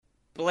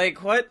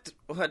Blake, what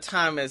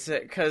time is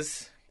it?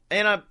 Because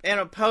in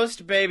a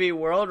post-baby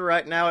world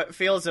right now, it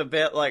feels a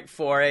bit like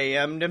 4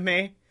 a.m. to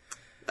me.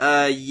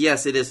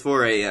 Yes, it is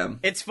 4 a.m.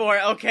 It's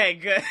 4, okay,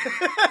 good.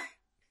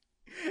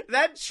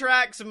 That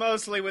tracks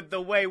mostly with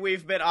the way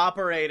we've been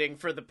operating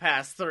for the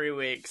past 3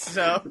 weeks,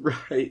 so...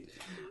 Right.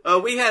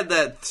 We had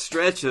that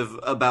stretch of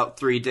about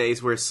 3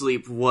 days where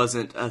sleep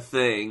wasn't a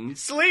thing.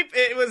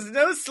 It was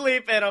no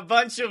sleep and a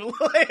bunch of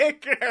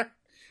liquor.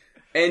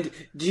 And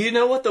do you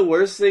know what the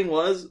worst thing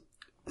was?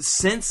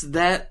 Since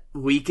that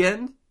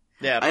weekend,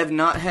 I have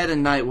not had a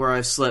night where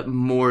I've slept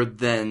more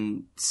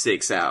than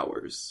 6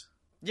 hours.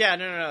 Yeah,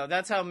 no.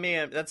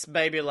 That's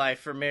baby life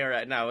for me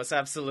right now. It's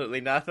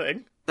absolutely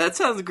nothing. That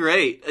sounds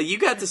great. You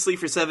got to sleep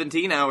for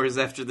 17 hours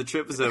after the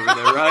trip was over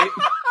there, right?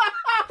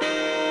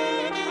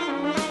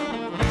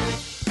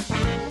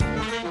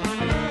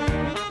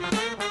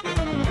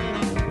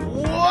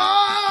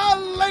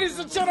 Whoa! Ladies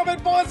and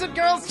gentlemen, boys and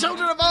girls,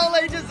 children of all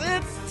ages,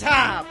 it's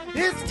time.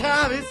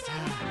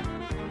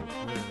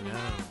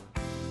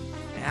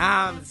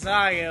 I'm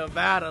talking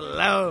about a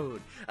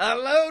load. A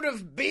load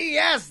of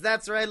BS.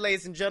 That's right,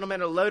 ladies and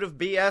gentlemen, a load of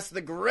BS.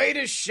 The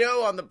greatest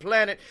show on the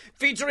planet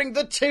featuring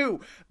the two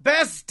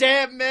best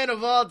damn men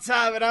of all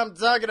time. And I'm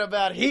talking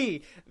about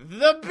he,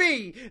 the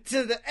B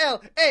to the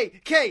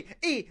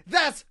L-A-K-E.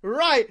 That's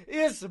right.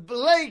 It's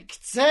Blake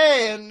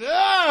Tan.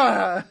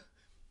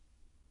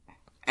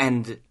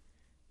 And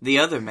the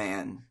other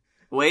man.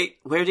 Wait,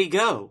 where'd he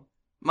go?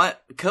 My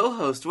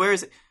co-host, where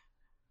is it?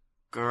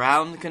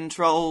 Ground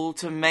control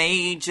to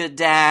Major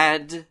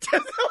Dad.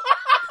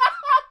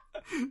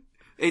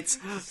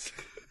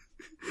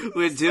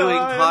 We're doing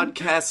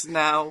podcasts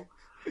now.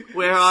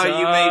 Where are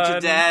you, Major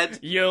Dad?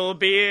 You'll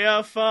be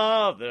a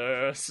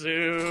father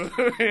soon.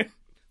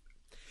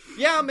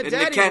 Yeah, I'm a daddy boy now.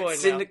 And the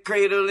cat's in the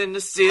cradle in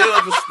the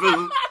silver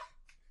spoon.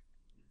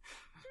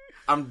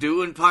 I'm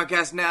doing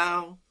podcasts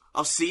now.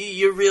 I'll see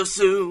you real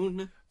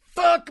soon.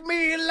 Fuck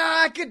me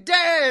like a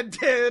dad.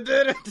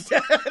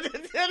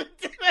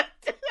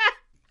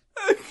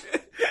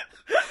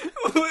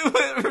 We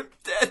went from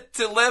dead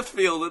to left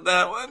field in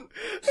that one.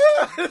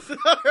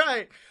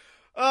 Alright.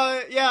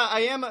 Yeah,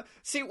 I am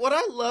See, what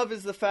I love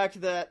is the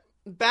fact that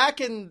back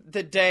in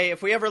the day,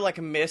 if we ever,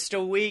 missed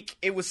a week,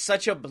 it was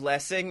such a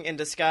blessing in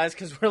disguise,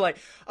 because we're like,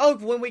 oh,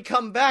 when we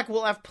come back,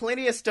 we'll have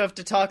plenty of stuff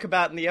to talk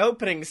about in the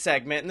opening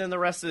segment, and then the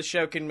rest of the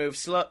show can move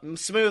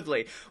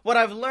smoothly. What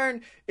I've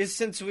learned is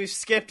since we've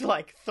skipped,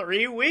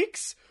 3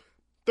 weeks,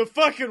 the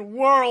fucking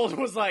world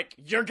was like,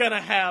 you're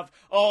gonna have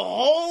a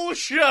whole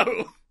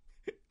show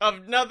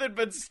of nothing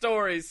but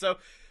stories. So,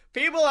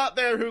 people out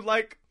there who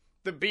like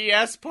the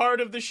BS part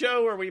of the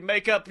show where we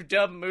make up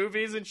dumb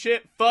movies and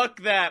shit,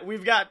 fuck that.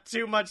 We've got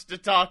too much to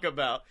talk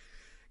about.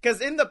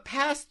 Because in the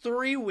past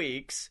 3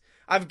 weeks,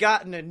 I've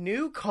gotten a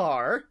new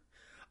car,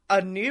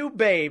 a new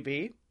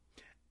baby,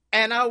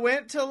 and I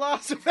went to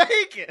Las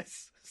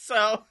Vegas.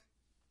 So,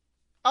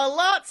 a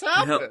lot's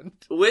happened.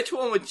 Now, which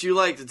one would you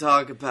like to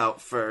talk about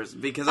first?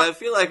 Because I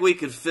feel like we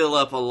could fill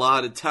up a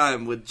lot of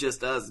time with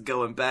just us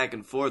going back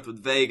and forth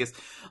with Vegas.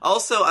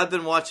 Also, I've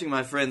been watching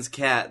my friend's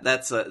cat.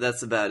 That's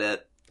about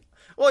it.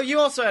 Well, you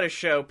also had a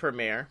show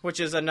premiere, which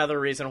is another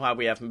reason why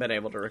we haven't been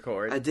able to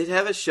record. I did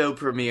have a show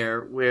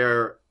premiere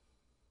where,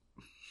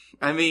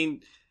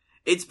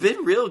 it's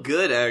been real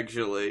good,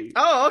 actually.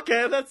 Oh,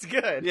 okay, that's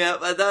good. Yeah,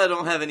 I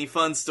don't have any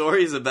fun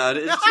stories about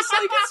it. It's just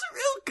it's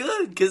real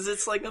good, because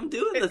it's I'm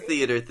doing the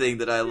theater thing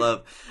that I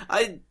love.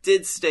 I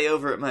did stay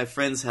over at my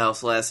friend's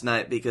house last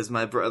night because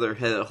my brother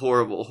had a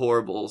horrible,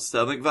 horrible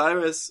stomach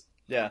virus.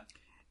 Yeah.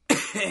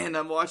 And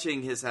I'm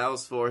watching his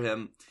house for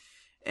him.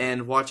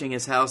 And watching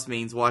his house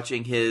means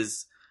watching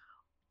his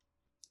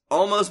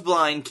almost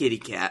blind kitty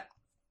cat.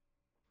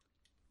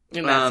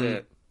 And that's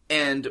it.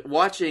 And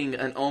watching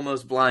an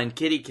almost blind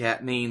kitty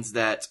cat means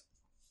that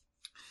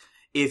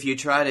if you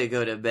try to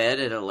go to bed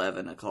at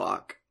 11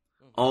 o'clock,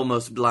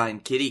 almost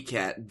blind kitty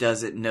cat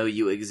doesn't know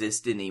you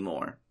exist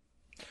anymore.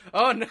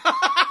 Oh, no!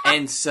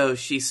 And so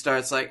she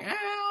starts meow,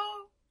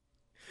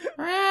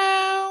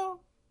 meow,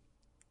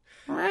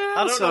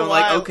 meow. So I'm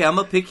like, okay, I'm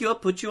gonna pick you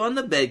up, put you on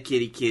the bed,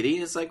 kitty.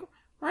 And it's like,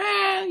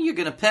 meow, you're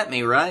gonna pet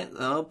me, right?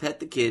 Oh, pet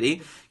the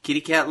kitty.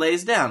 Kitty cat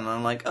lays down, and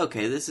I'm like,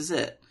 okay, this is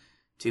it.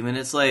 2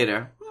 minutes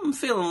later, I'm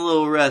feeling a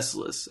little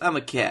restless. I'm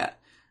a cat.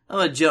 I'm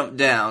gonna jump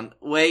down.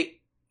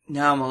 Wait,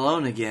 now I'm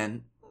alone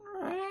again.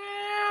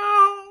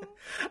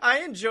 I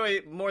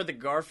enjoy more the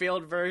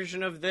Garfield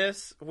version of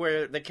this,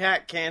 where the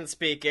cat can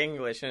speak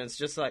English, and it's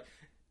just like,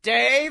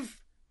 Dave?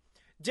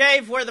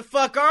 Dave, where the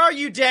fuck are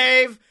you,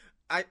 Dave?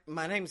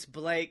 My name's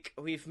Blake.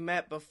 We've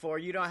met before.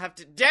 You don't have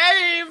to...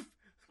 Dave!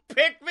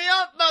 Pick me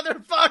up,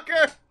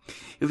 motherfucker!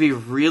 It'd be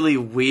really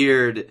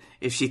weird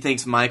if she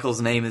thinks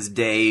Michael's name is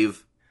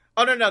Dave.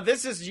 Oh, no,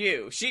 this is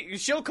you.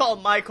 She'll call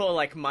Michael,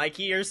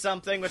 Mikey or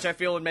something, which I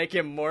feel would make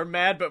him more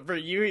mad, but for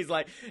you, he's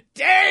like,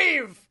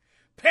 Dave!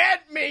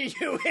 Pet me,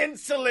 you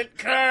insolent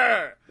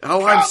cur! Oh,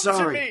 Come I'm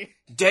sorry. to me.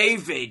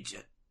 David,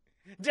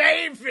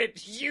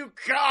 you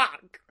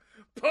cock!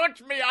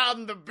 put me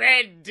on the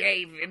bed,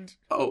 David.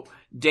 Oh,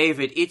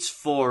 David, it's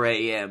 4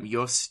 a.m.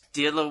 You're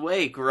still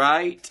awake,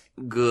 right?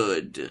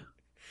 Good.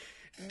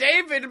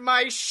 David,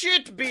 my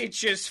shit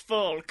beach is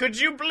full. Could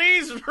you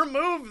please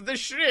remove the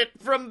shit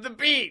from the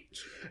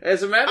beach?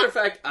 As a matter of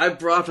fact, I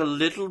brought a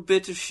little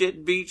bit of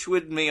shit beach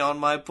with me on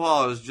my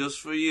paws just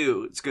for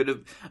you.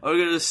 I'm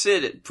gonna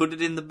sit it, put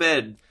it in the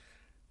bed.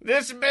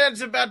 This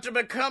bed's about to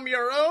become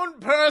your own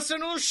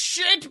personal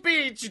shit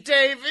beach,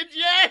 David,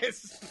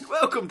 yes!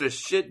 Welcome to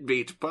Shit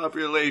Beach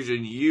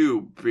Population,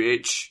 you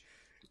bitch.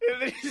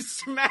 And he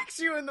smacks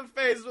you in the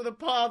face with a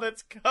paw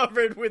that's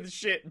covered with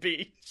shit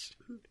beach.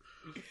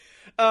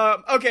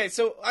 Okay,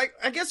 so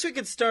I guess we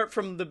could start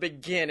from the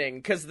beginning,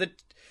 because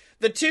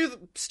the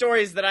two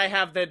stories that I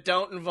have that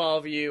don't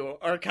involve you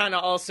are kind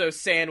of also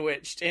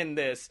sandwiched in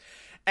this.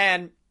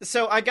 And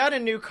so I got a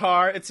new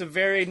car. It's a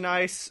very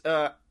nice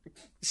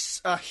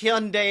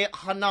Hyundai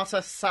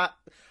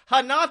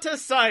Sonata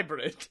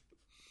Hybrid.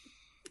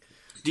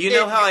 Do you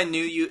know how I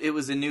knew it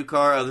was a new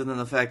car, other than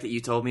the fact that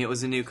you told me it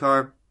was a new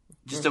car?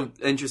 Just an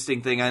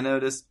interesting thing I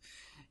noticed.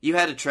 You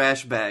had a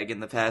trash bag in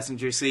the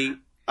passenger seat.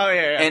 Oh,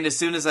 yeah. And as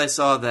soon as I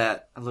saw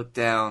that, I looked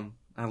down,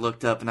 I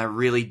looked up, and I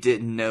really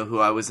didn't know who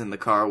I was in the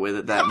car with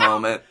at that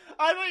moment.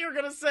 I thought you were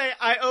going to say,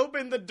 I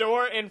opened the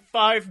door and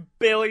 5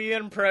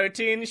 billion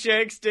protein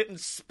shakes didn't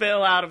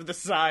spill out of the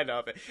side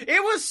of it.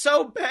 It was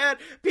so bad.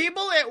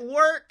 People at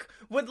work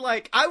would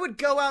I would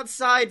go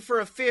outside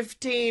for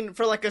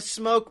a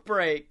smoke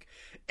break,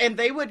 and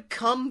they would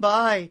come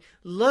by,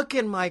 look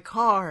in my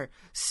car,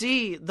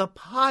 see the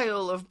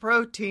pile of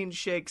protein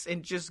shakes,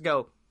 and just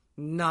go,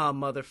 nah,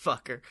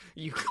 motherfucker,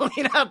 you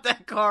clean out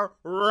that car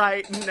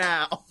right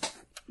now.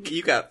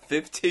 You got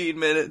 15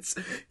 minutes.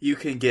 You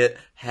can get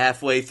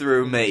halfway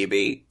through,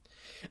 maybe.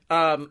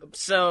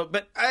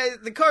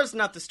 The car's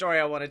not the story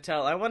I want to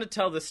tell. I want to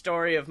tell the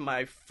story of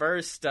my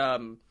first,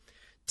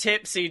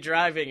 tipsy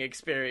driving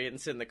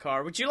experience in the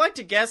car. Would you like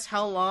to guess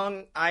how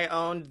long I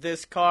owned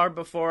this car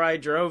before I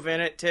drove in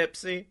it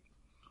tipsy?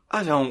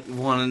 I don't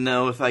want to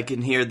know if I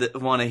can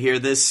want to hear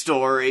this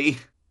story.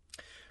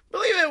 I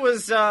believe it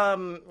was,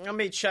 let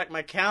me check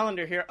my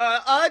calendar here.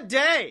 A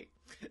day.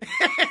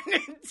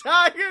 An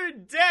entire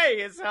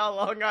day is how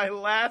long I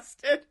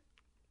lasted.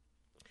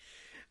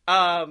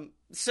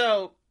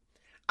 So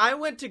I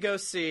went to go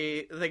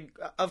see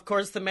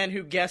the man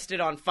who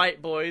guested on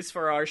Fight Boys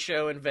for our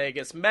show in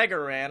Vegas, Mega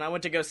Ran. I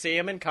went to go see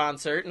him in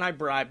concert, and I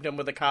bribed him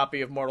with a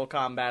copy of Mortal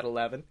Kombat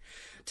 11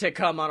 to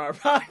come on our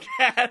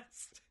podcast.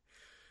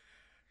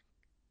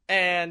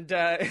 And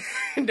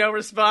no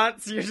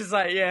response. You're just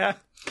like, yeah.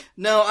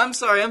 No, I'm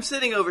sorry. I'm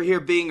sitting over here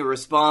being a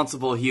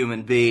responsible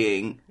human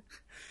being.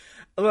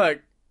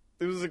 Look,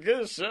 it was a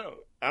good show.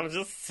 I'm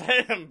just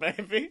saying,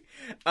 baby.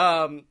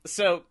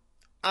 So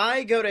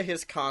I go to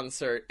his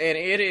concert, and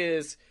it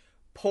is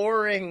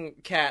pouring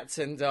cats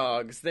and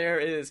dogs. There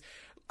is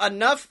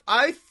enough.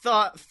 I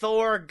thought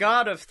Thor,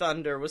 God of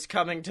Thunder, was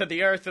coming to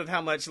the earth with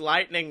how much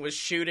lightning was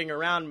shooting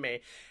around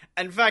me.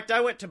 In fact,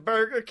 I went to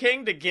Burger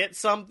King to get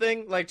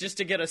something, just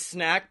to get a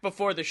snack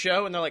before the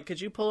show, and they're like, could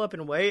you pull up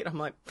and wait? I'm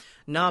like,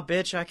 nah,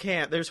 bitch, I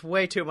can't. There's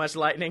way too much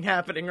lightning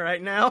happening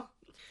right now.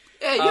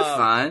 Yeah, you're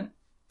fine.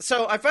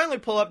 So I finally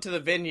pull up to the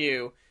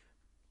venue,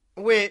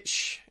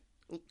 which,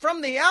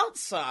 from the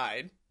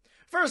outside,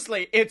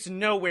 firstly, it's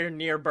nowhere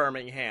near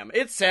Birmingham.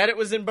 It said it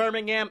was in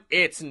Birmingham.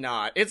 It's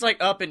not. It's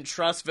up in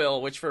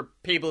Trussville, which for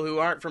people who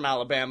aren't from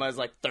Alabama is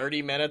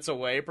 30 minutes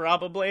away,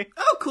 probably.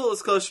 Oh, cool.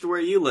 It's closer to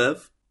where you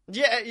live.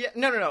 Yeah.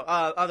 No.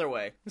 Other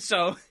way.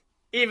 So,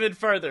 even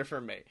further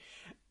from me.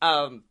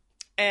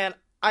 And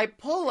I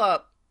pull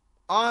up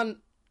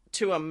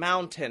onto a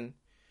mountain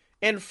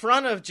in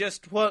front of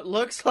just what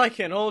looks like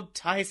an old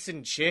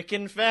Tyson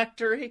chicken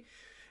factory.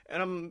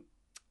 And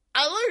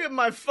I look at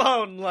my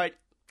phone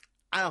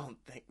I don't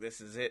think this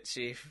is it,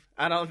 Chief.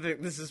 I don't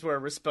think this is where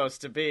we're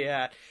supposed to be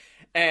at.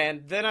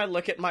 And then I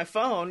look at my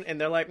phone, and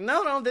they're like,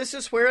 no, this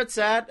is where it's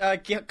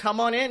at. Come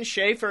on in,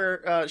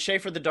 Schaefer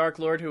the Dark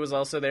Lord, who was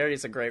also there.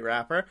 He's a great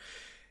rapper.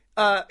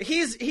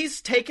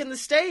 He's taken the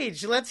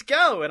stage. Let's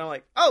go. And I'm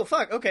like, oh,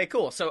 fuck. Okay,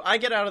 cool. So I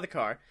get out of the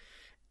car,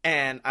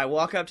 and I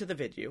walk up to the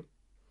venue.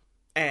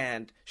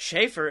 And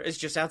Schaefer is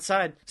just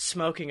outside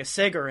smoking a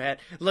cigarette,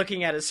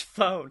 looking at his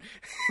phone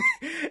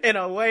in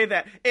a way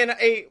that, in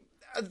a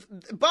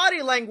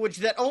body language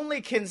that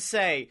only can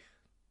say,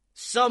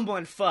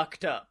 someone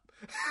fucked up.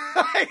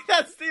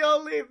 That's the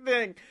only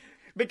thing.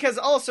 Because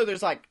also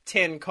there's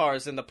 10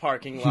 cars in the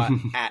parking lot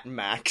at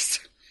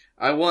max.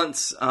 I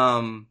once,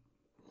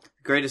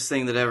 greatest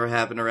thing that ever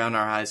happened around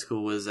our high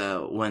school was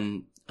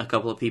when a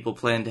couple of people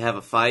planned to have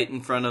a fight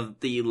in front of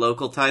the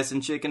local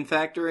Tyson Chicken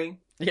Factory.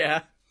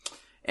 Yeah.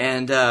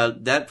 And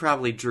that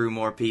probably drew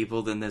more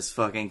people than this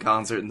fucking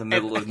concert in the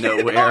middle of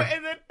nowhere.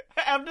 And then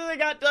after they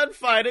got done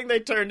fighting, they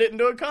turned it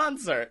into a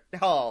concert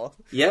hall.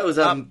 Yeah, it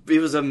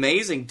was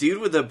amazing.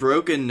 Dude with a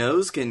broken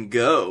nose can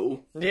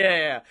go.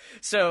 Yeah.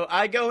 So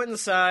I go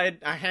inside,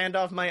 I hand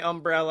off my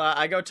umbrella,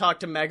 I go talk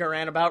to Mega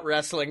Ran about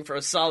wrestling for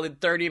a solid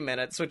 30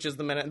 minutes, which is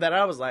the minute that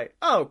I was like,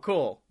 oh,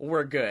 cool,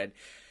 we're good.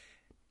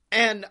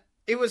 And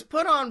It was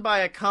put on by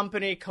a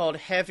company called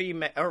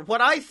or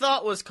what I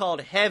thought was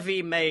called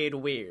Heavy Made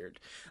Weird.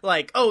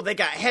 Like, oh, they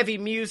got heavy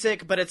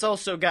music, but it's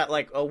also got,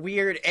 like, a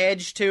weird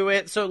edge to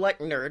it, so, like,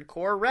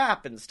 nerdcore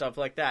rap and stuff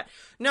like that.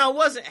 No, it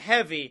wasn't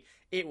heavy,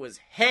 it was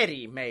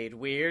Heady Made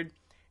Weird.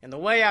 And the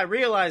way I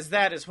realized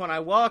that is when I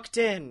walked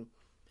in,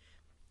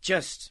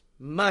 just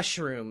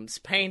mushrooms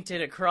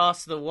painted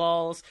across the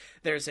walls.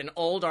 There's an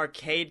old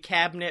arcade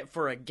cabinet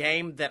for a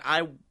game that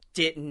I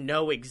didn't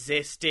know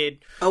existed.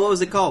 Oh, what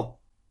was it called?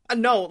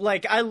 No,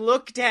 like, I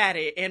looked at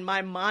it and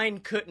my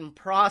mind couldn't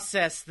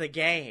process the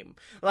game.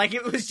 Like,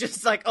 it was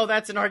just like, oh,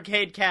 that's an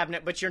arcade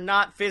cabinet, but you're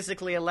not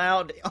physically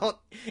allowed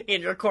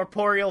in your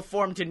corporeal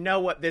form to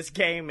know what this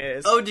game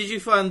is. Oh, did you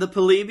find the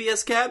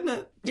Polybius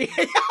cabinet?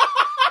 Yes!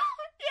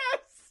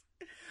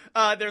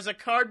 There's a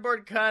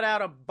cardboard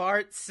cutout of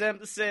Bart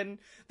Simpson.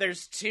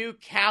 There's 2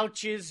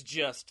 couches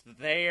just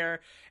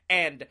there.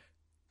 And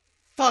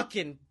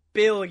fucking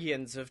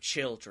billions of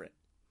children.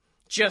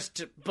 Just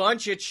a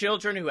bunch of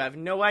children who have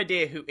no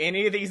idea who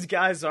any of these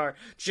guys are,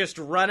 just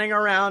running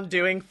around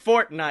doing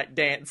Fortnite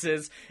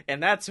dances.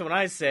 And that's when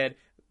I said,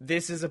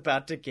 this is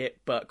about to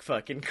get buck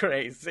fucking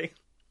crazy.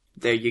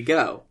 There you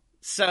go.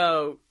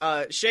 So,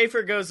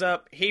 Schaefer goes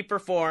up, he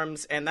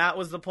performs, and that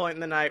was the point in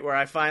the night where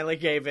I finally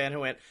gave in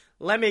and went,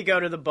 let me go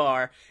to the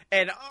bar.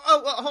 And,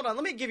 hold on,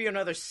 let me give you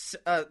another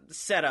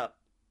setup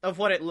of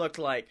what it looked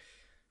like.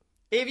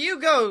 If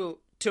you go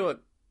to a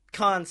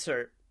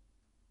concert,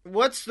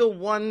 what's the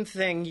one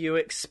thing you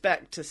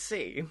expect to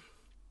see?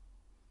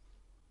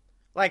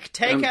 Like,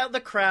 take out the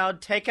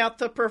crowd, take out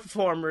the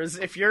performers.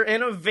 If you're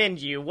in a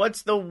venue,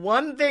 what's the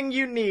one thing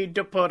you need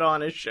to put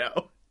on a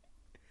show?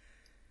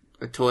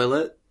 A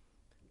toilet?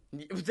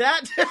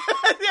 That,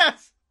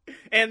 yes.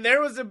 And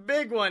there was a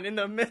big one in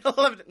the middle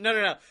of,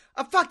 no.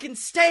 A fucking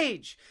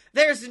stage.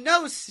 There's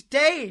no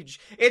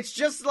stage. It's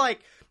just like,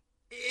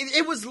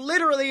 it was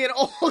literally an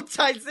old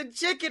Tyson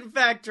chicken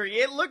factory.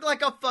 It looked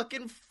like a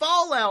fucking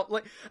Fallout,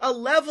 like a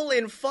level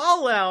in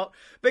Fallout,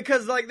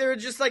 because like there were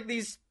just like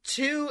these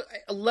 2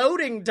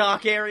 loading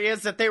dock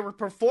areas that they were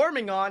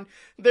performing on.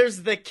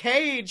 There's the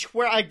cage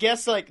where I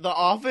guess like the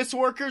office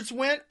workers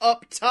went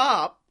up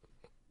top.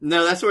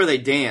 No, that's where they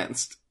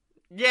danced.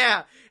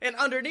 Yeah, and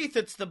underneath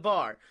it's the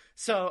bar.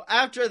 So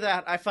after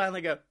that, I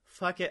finally go,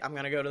 fuck it, I'm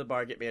gonna go to the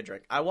bar, get me a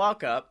drink. I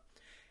walk up,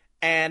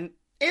 and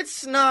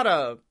it's not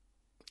a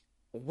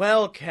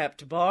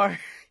well-kept bar.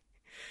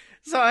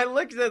 So I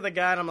looked at the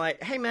guy and I'm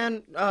like, hey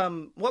man,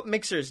 what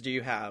mixers do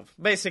you have?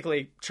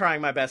 Basically trying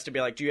my best to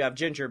be like, do you have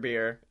ginger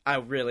beer? I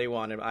really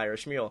want an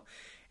Irish Mule.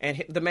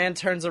 And the man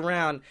turns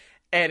around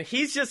and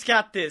he's just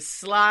got this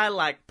sly,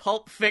 like,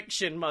 Pulp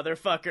Fiction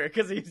motherfucker,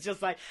 because he's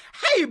just like,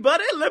 hey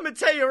buddy, let me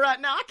tell you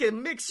right now, I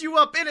can mix you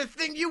up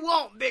anything you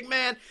want, big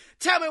man.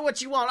 Tell me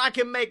what you want. I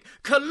can make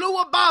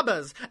Kahlua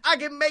Babas. I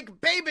can make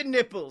baby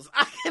nipples.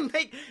 I can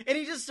make... And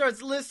he just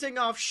starts listing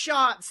off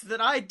shots that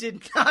I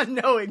did not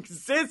know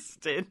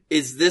existed.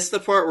 Is this the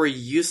part where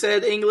you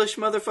said, English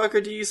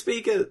motherfucker, do you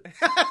speak it?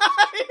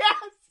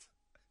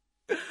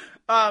 Yes!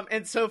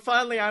 And so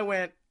finally I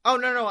went, oh,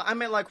 no, I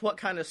meant like, what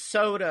kind of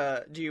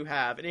soda do you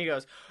have? And he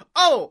goes,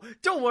 oh,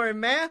 don't worry,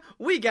 man.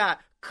 We got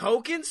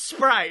Coke and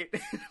Sprite.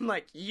 I'm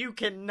like, you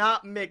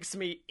cannot mix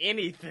me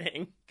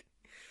anything.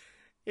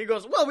 He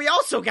goes, well, we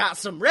also got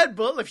some Red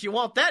Bull if you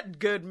want that,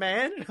 good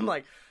man. And I'm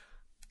like,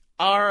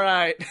 all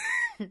right,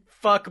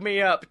 fuck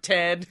me up,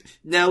 Ted.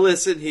 Now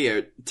listen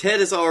here. Ted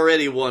has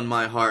already won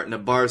my heart in a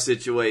bar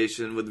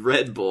situation with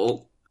Red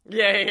Bull.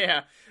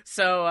 Yeah.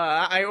 So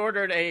I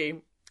ordered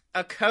a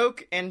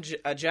Coke and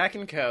a Jack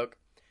and Coke.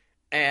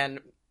 And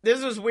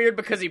this was weird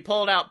because he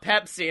pulled out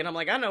Pepsi. And I'm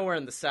like, I know we're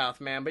in the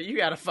South, man, but you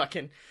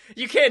gotta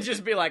you can't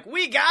just be like,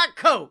 we got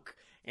Coke.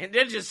 And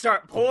then just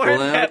start pouring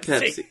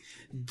Pepsi.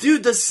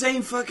 Dude, the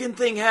same fucking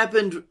thing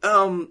happened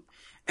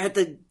at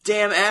the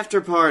damn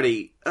after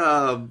party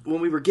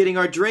when we were getting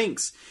our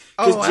drinks.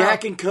 Because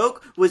Jack and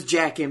Coke was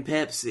Jack and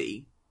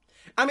Pepsi.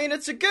 I mean,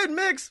 it's a good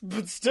mix,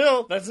 but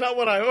still, that's not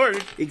what I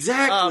ordered.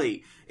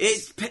 Exactly.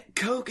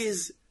 Coke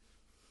is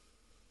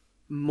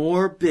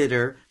more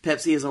bitter.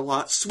 Pepsi is a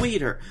lot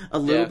sweeter. A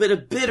little bit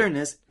of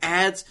bitterness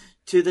adds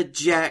to the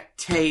Jack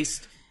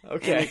taste.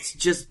 Okay. And it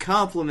just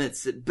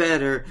complements it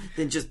better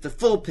than just the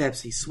full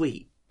Pepsi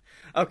sweet.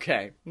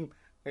 Okay.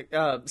 So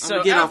I'm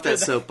gonna get off that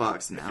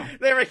soapbox now.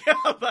 There we go.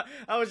 But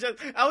I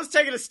was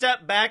taking a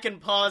step back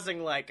and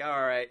pausing like, all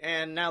right,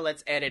 and now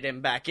let's edit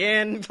him back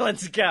in.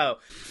 Let's go.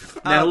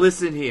 Now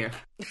listen here.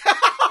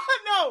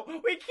 No,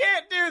 we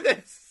can't do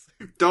this.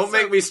 Don't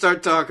make me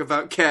start talking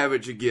about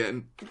cabbage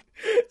again.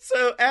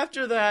 So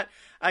after that,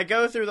 I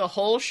go through the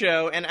whole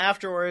show, and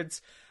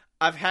afterwards,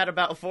 I've had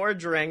about 4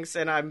 drinks,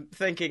 and I'm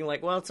thinking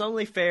like, well, it's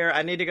only fair.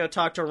 I need to go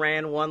talk to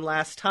Rand one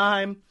last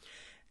time.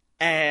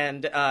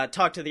 And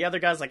talked to the other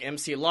guys, like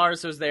MC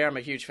Lars was there. I'm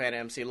a huge fan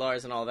of MC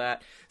Lars and all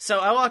that. So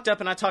I walked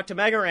up and I talked to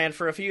Mega Ran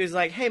for a few. He's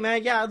like, hey,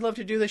 man, yeah, I'd love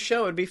to do this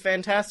show. It'd be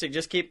fantastic.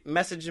 Just keep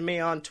messaging me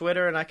on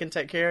Twitter and I can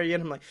take care of you.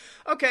 And I'm like,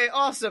 okay,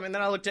 awesome. And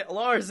then I looked at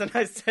Lars and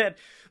I said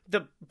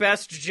the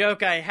best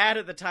joke I had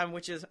at the time,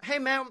 which is, hey,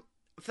 man,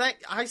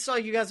 I saw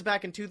you guys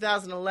back in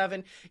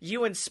 2011.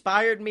 You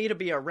inspired me to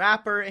be a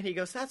rapper. And he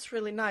goes, that's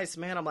really nice,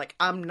 man. I'm like,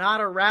 I'm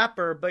not a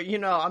rapper, but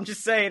I'm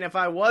just saying if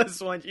I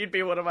was one, you'd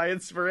be one of my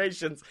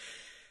inspirations.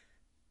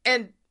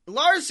 And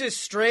Lars is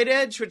straight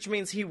edge, which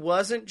means he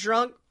wasn't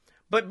drunk.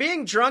 But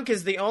being drunk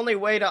is the only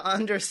way to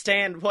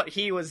understand what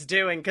he was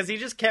doing, because he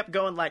just kept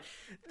going like,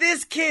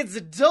 this kid's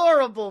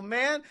adorable,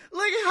 man.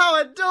 Look at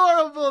how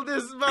adorable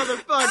this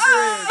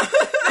motherfucker is.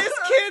 This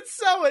kid's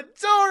so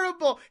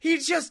adorable. He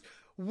just...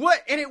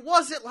 and it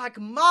wasn't like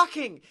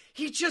mocking.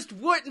 He just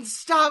wouldn't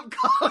stop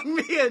calling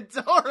me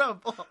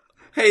adorable.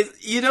 Hey,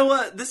 you know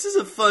what? This is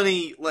a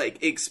funny,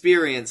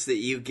 experience that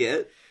you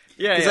get.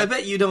 Yeah, Because I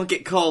bet you don't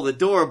get called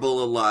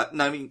adorable a lot.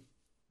 And I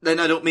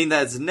don't mean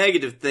that as a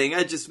negative thing.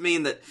 I just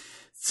mean that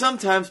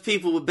sometimes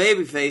people with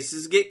baby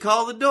faces get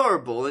called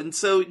adorable. And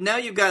so now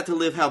you've got to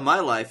live how my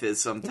life is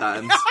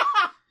sometimes.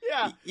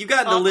 Yeah. You've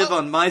got to live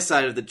on my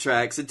side of the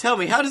tracks, and tell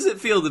me, how does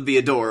it feel to be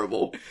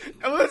adorable?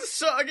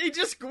 He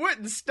just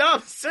wouldn't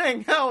stop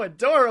saying how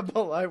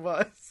adorable I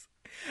was.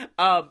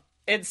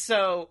 And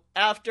so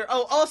after...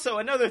 Oh, also,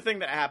 another thing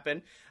that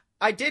happened,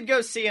 I did go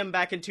see him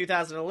back in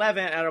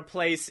 2011 at a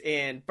place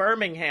in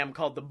Birmingham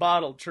called The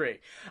Bottle Tree.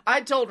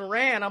 I told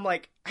Ran, I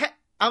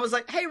was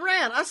like, hey,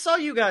 Ran, I saw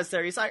you guys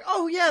there. He's like,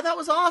 oh, yeah, that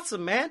was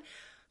awesome, man.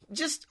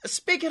 Just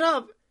speaking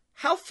of...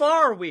 How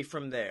far are we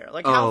from there?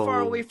 How far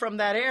are we from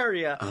that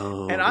area?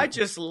 Oh. And I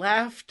just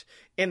laughed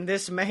in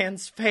this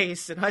man's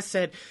face, and I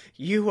said,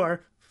 you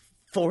are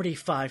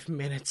 45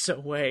 minutes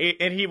away.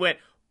 And he went,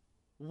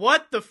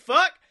 what the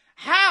fuck?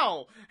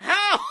 How?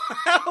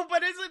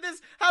 But isn't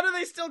this, how do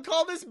they still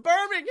call this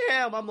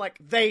Birmingham? I'm like,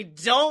 they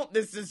don't.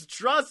 This is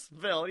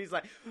Trustville. And he's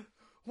like,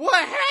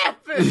 what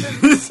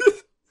happened?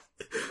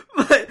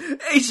 But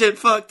Agent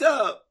fucked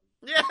up.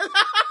 Yeah.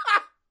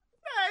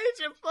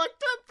 Agent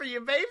fucked up for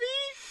you, baby.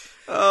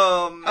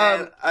 Oh,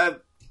 man.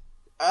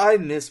 I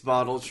miss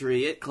Bottle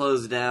Tree. It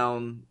closed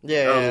down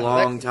a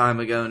long time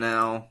ago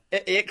now.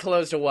 It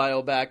closed a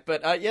while back,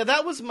 but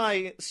that was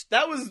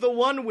the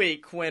 1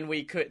 week when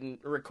we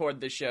couldn't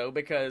record the show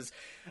because,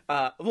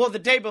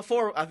 the day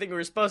before, I think we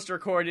were supposed to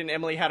record and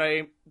Emily had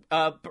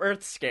a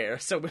birth scare,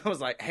 so I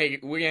was like, hey,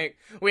 we ain't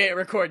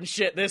recording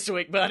shit this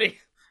week, buddy.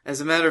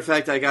 As a matter of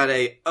fact, I got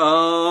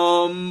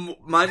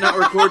might not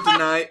record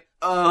tonight,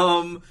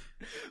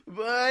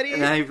 buddy.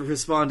 And I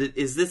responded,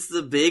 is this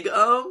the big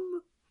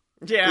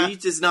Yeah. He's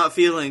just not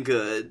feeling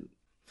good.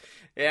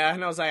 Yeah,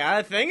 and I was like,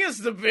 I think it's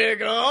the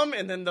big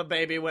and then the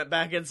baby went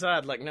back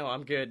inside. Like, no,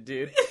 I'm good,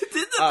 dude.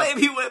 Then the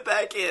baby went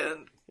back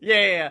in.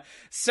 Yeah.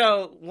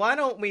 So why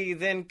don't we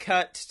then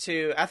cut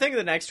to, I think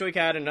the next week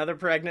I had another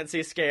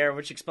pregnancy scare,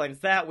 which explains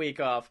that week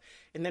off.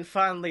 And then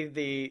finally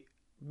the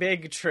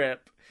big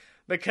trip,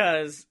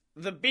 because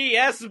the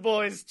BS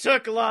boys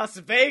took Las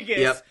Vegas.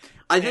 Yep.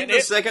 I think the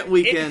second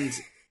weekend...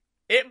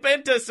 It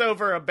bent us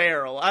over a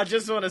barrel, I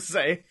just want to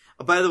say.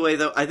 By the way,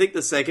 though, I think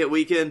the second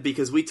weekend,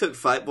 because we took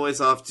Fight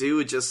Boys off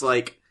too, just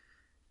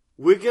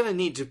we're gonna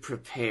need to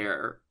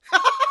prepare.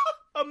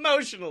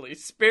 Emotionally,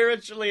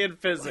 spiritually, and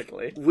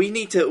physically. We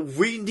need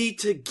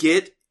to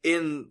get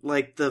in,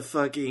 the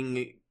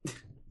fucking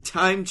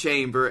time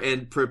chamber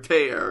and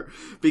prepare,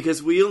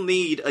 because we'll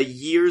need a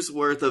year's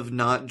worth of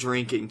not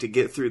drinking to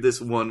get through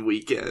this one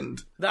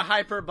weekend. The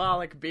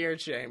hyperbolic beer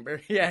chamber,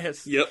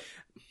 yes. Yep.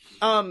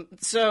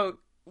 So...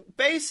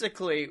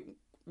 Basically,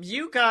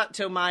 you got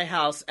to my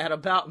house at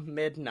about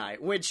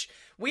midnight, which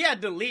we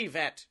had to leave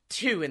at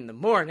 2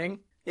 a.m.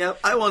 Yeah,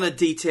 I want to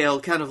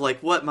detail kind of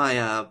what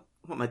my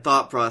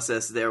thought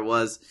process there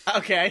was.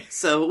 Okay.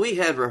 So we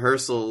had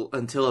rehearsal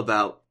until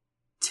about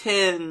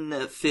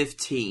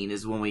 10:15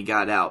 is when we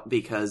got out,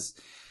 because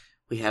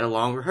we had a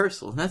long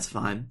rehearsal, and that's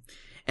fine.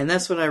 And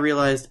that's when I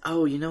realized,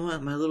 oh, you know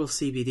what? My little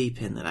CBD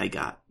pen that I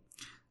got,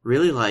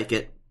 really like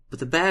it. But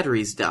the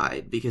batteries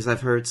died because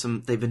I've heard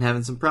they've been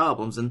having some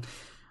problems. And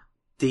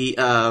the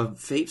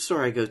vape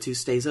store I go to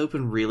stays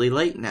open really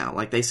late now.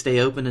 They stay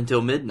open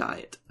until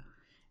midnight.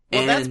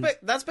 Well,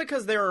 that's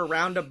because they're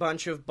around a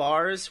bunch of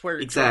bars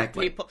where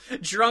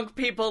drunk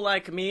people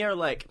like me are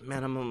like,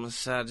 man, I'm on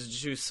massage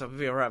juice. I'll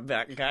be right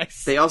back,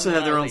 guys. They also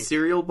have their own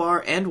cereal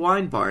bar and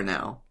wine bar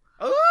now.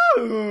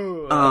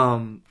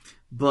 Ooh!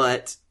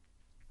 But...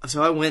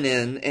 So I went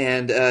in,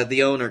 and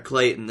the owner,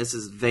 Clayton, this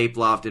is Vape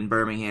Loft in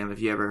Birmingham, if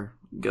you ever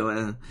go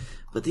in.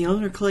 But the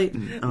owner,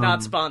 Clayton...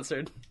 not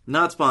sponsored.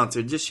 Not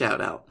sponsored, just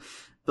shout out.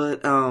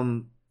 But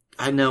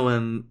I know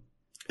him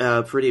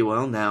pretty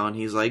well now, and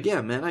he's like,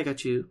 yeah, man, I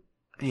got you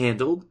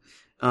handled.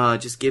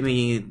 Just give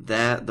me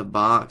the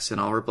box,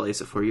 and I'll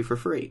replace it for you for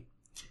free.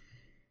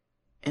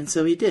 And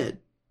so he did.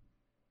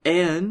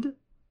 And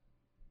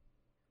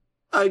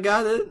I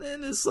got it,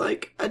 and it's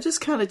I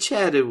just kind of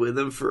chatted with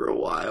him for a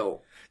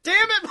while. Damn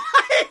it,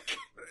 Mike!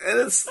 And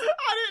I didn't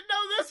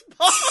know this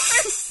part!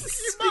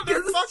 You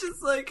motherfucker! It's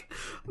just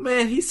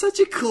man, he's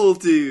such a cool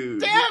dude.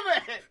 Damn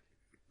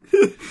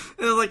it!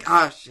 And I'm like,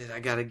 shit,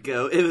 I gotta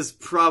go. It was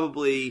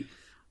probably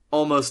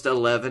almost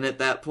 11 at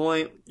that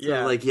point.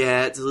 Yeah.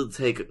 It'll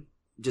take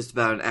just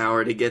about an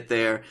hour to get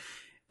there.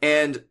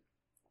 And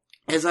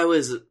as I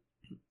was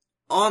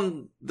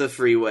on the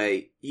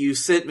freeway, you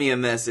sent me a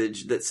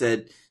message that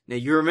said, "Now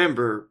you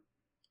remember,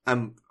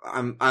 I'm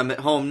at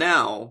home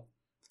now,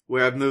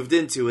 where I've moved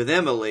into with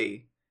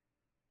Emily,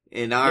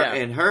 in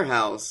her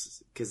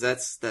house, because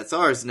that's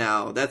ours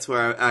now. That's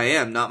where I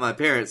am, not my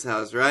parents'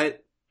 house, right?" I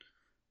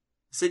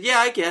said, "Yeah,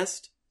 I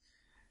guessed,"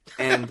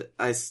 and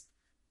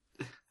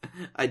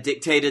I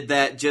dictated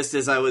that just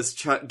as I was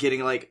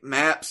getting like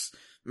maps.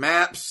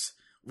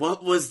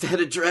 What was that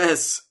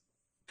address?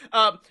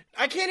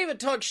 I can't even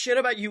talk shit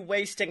about you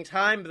wasting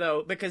time,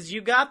 though, because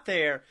you got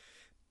there,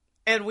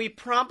 and we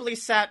promptly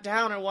sat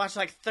down and watched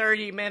like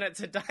 30 minutes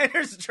of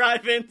diners,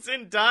 drive-ins,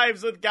 and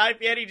dives with Guy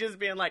Fieri just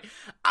being like,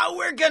 "Oh,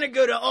 we're gonna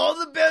go to all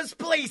the best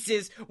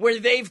places where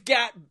they've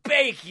got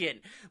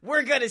bacon.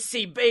 We're gonna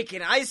see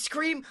bacon ice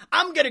cream.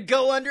 I'm gonna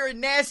go under a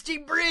nasty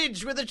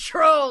bridge with a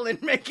troll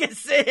and make a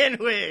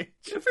sandwich."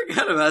 I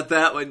forgot about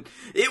that one.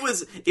 It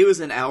was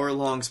an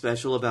hour-long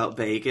special about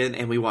bacon,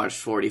 and we watched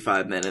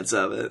 45 minutes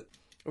of it.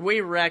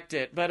 We wrecked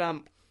it, but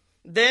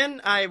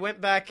then I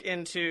went back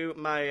into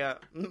my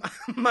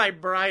my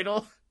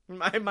bridal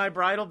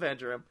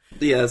bedroom.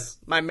 Yes.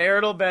 My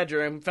marital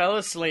bedroom, fell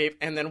asleep,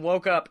 and then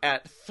woke up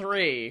at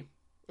 3.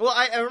 Well,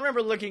 I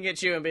remember looking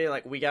at you and being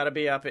like, "We gotta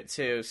be up at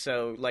 2,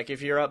 so, like,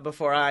 if you're up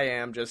before I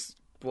am, just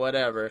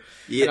whatever."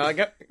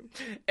 Yeah.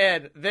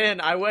 And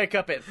then I wake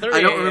up at 3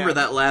 I don't remember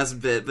that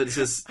last bit, but it's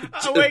just...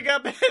 I wake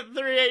up at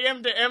 3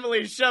 a.m. to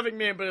Emily shoving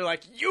me and being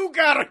like, "You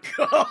gotta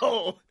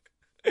go!"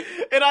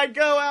 And I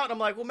go out, and I'm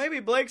like, well, maybe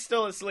Blake's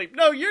still asleep.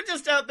 No, you're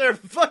just out there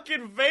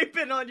fucking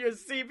vaping on your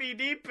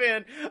CBD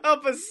pen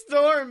up a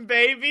storm,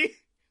 baby.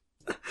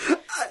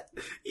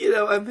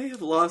 I may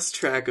have lost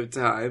track of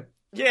time.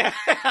 Yeah.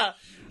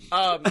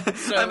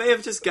 So, I may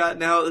have just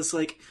gotten out. It's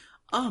like,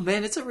 oh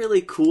man, it's a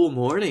really cool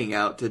morning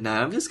out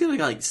tonight. I'm just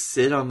gonna like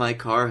sit on my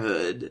car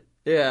hood.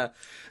 Yeah.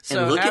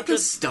 So and look at the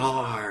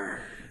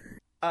star.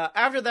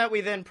 After that, we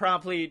then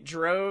promptly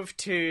drove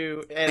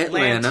to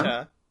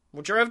Atlanta.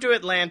 We drove to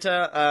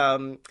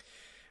Atlanta.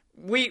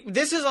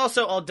 This is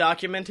also all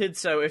documented,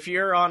 so if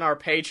you're on our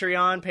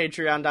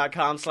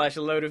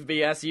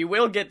patreon.com/loadofbs, you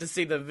will get to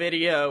see the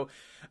video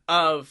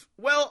of,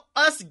 well,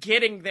 us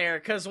getting there,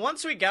 because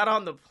once we got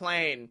on the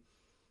plane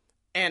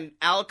and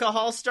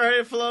alcohol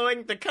started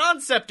flowing, the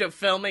concept of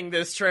filming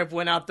this trip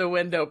went out the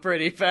window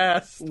pretty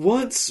fast.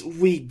 Once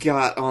we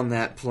got on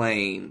that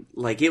plane,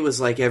 like, it was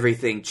like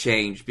everything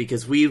changed,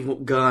 because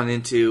we've gone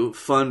into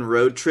fun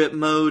road trip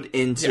mode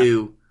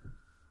into...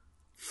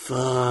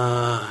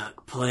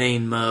 fuck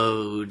plane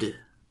mode.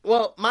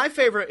 Well, my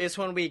favorite is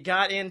when we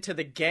got into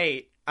the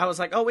gate, I was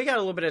like, oh, we got a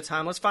little bit of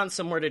time. Let's find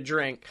somewhere to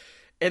drink.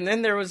 And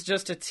then there was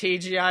just a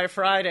TGI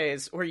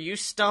Fridays where you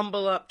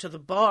stumble up to the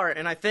bar,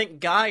 and I think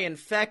Guy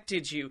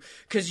infected you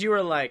because you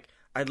were like,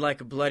 "I'd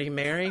like a Bloody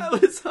Mary." I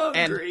was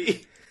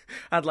hungry.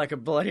 I'd like a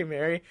Bloody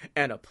Mary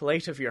and a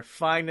plate of your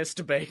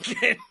finest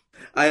bacon.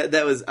 I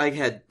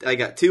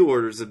got 2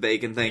 orders of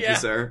bacon, thank you,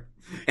 sir.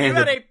 And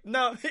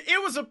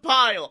it was a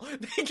pile.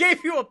 They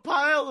gave you a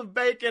pile of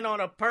bacon on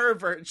a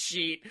pervert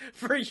sheet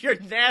for your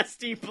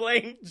nasty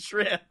plane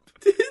trip.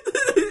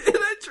 And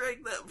I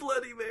drank that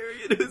Bloody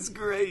Mary, and it was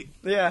great.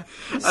 Yeah.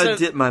 I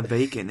dipped my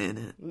bacon in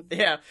it.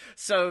 Yeah.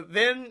 So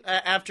then,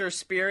 after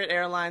Spirit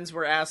Airlines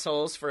were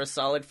assholes for a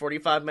solid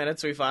 45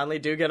 minutes, we finally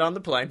do get on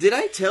the plane. Did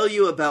I tell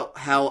you about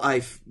how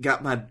I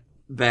got my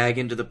bag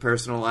into the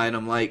personal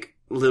item, like,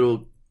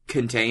 little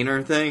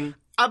container thing?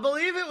 I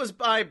believe it was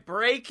by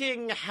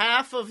breaking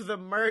half of the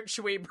merch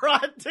we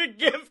brought to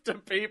give to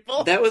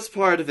people. That was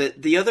part of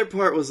it. The other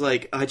part was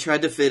like, I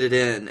tried to fit it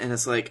in, and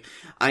it's like,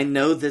 I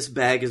know this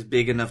bag is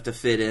big enough to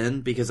fit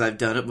in because I've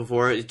done it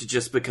before. It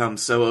just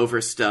becomes so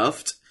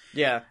overstuffed.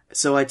 Yeah.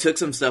 So I took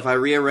some stuff, I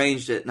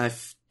rearranged it, and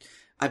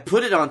I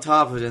put it on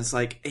top of it, and it's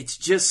like, it's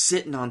just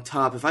sitting on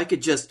top. If I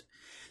could just...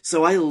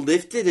 So I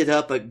lifted it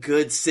up a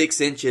good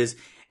 6 inches,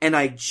 and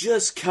I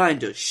just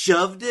kind of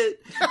shoved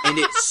it, and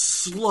it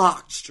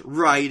slocked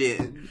right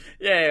in.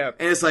 Yeah.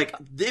 And it's like,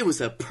 it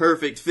was a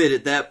perfect fit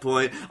at that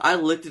point. I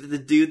looked at the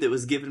dude that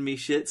was giving me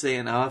shit,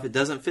 saying, "Oh, if it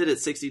doesn't fit at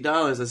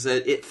 $60, I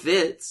said, "It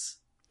fits."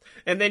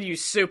 And then you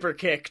super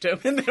kicked him,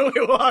 and then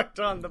we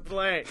walked on the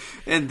plane.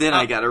 And then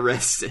I got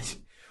arrested.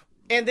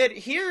 And then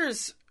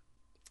here's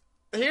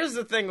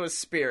the thing with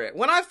Spirit.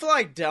 When I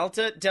fly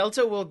Delta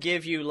will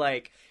give you,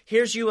 like,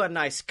 here's you a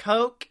nice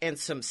Coke and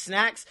some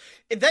snacks.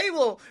 They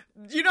will,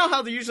 you know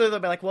how usually they'll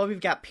be like, well,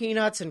 we've got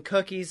peanuts and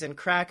cookies and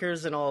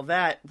crackers and all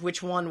that.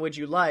 Which one would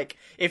you like?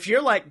 If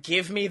you're like,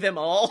 give me them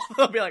all,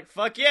 they'll be like,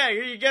 fuck yeah,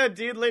 here you go,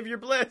 dude, live your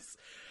bliss.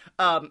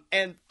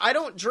 And I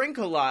don't drink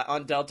a lot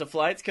on Delta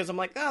flights because I'm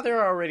like,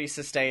 they're already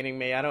sustaining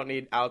me. I don't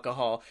need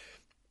alcohol.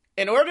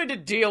 In order to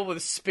deal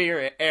with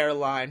Spirit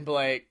Airline,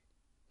 Blake,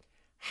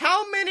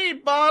 how many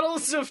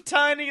bottles of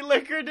tiny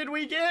liquor did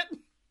we get?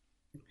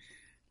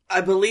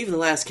 I believe the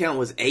last count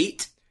was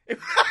 8. It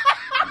was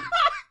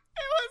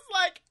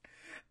like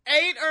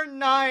 8 or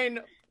 9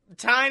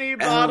 tiny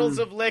bottles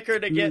of liquor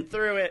to get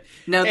through it.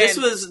 Now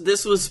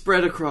this was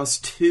spread across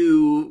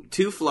two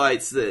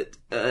flights that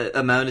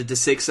amounted to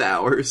 6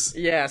 hours.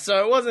 Yeah,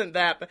 so it wasn't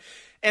that.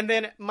 And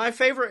then my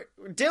favorite,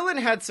 Dylan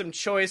had some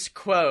choice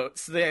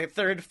quotes, the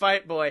third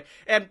fight boy.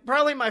 And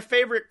probably my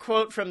favorite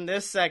quote from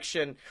this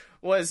section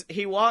was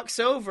he walks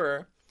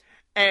over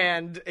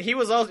and he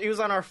was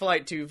on our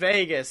flight to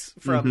Vegas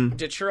from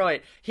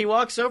Detroit. He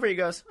walks over, he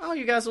goes, "Oh,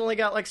 you guys only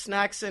got like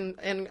snacks and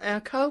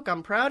Coke.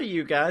 I'm proud of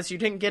you guys. You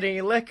didn't get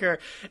any liquor."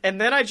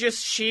 And then I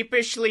just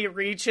sheepishly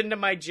reach into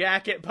my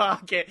jacket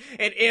pocket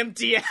and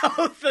empty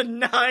out the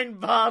 9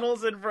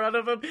 bottles in front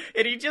of him.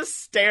 And he just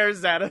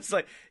stares at us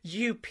like,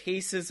 "You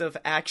pieces of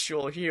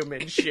actual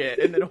human shit."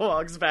 And then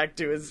walks back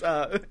to his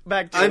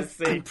his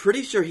seat. I'm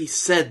pretty sure he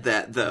said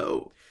that,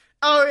 though.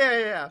 Oh,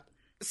 yeah.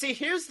 See,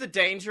 here's the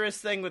dangerous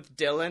thing with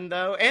Dylan,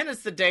 though, and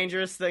it's the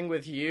dangerous thing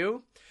with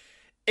you,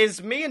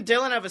 is me and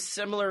Dylan have a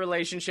similar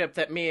relationship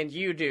that me and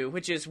you do,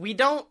 which is we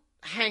don't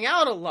hang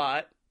out a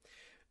lot,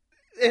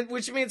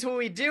 which means when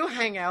we do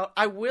hang out,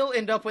 I will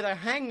end up with a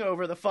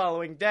hangover the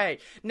following day.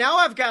 Now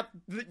I've got,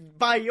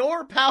 by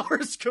your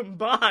powers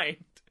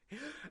combined,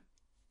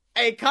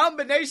 a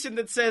combination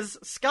that says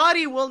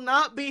Scotty will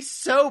not be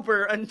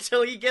sober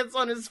until he gets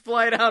on his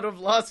flight out of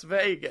Las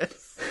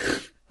Vegas.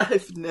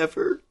 I've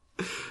never...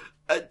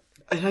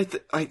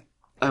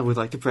 I would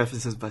like to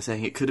preface this by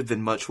saying it could have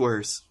been much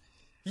worse.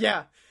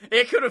 Yeah,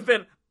 it could have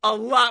been a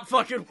lot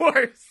fucking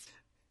worse.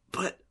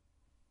 But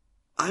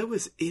I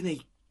was in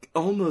a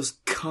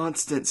almost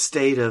constant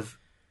state of,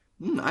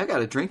 I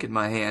got a drink in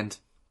my hand.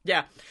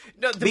 Yeah.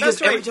 No,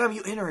 because every time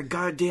you enter a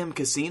goddamn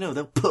casino,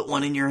 they'll put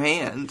one in your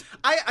hand.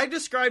 I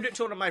described it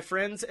to one of my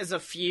friends as a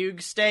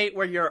fugue state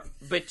where you're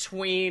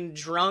between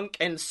drunk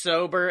and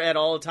sober at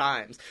all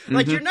times.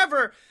 Like, you're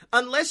never...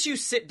 Unless you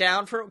sit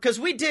down because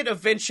we did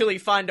eventually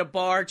find a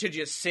bar to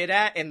just sit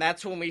at, and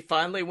that's when we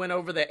finally went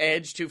over the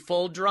edge to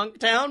full drunk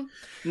town.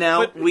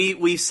 Now,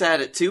 we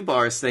sat at 2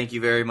 bars, thank you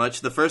very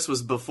much. The first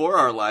was before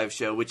our live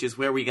show, which is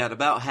where we got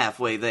about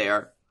halfway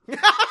there.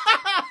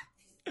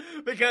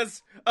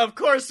 Because, of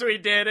course we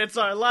did, it's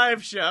our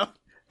live show.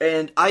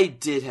 And I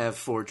did have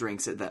 4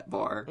 drinks at that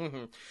bar.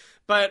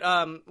 But,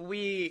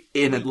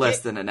 less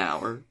than an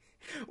hour.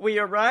 We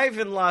arrive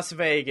in Las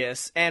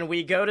Vegas, and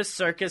we go to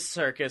Circus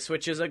Circus,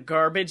 which is a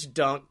garbage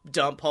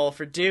dump hole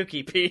for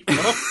dookie people.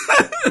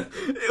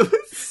 It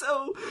was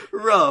so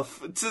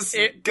rough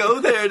to go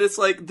there, and it's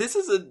like, this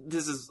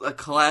is a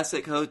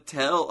classic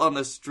hotel on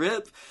the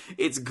Strip.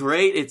 It's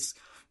great. It's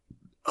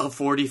a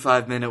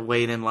 45-minute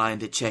wait in line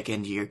to check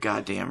into your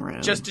goddamn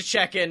room. Just to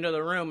check into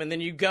the room, and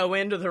then you go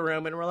into the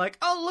room, and we're like,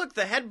 oh, look,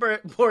 the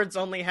headboards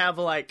only have,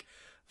 like,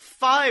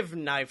 5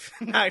 knife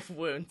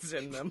wounds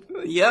in them.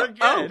 Yep.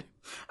 Oh,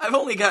 I've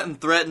only gotten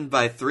threatened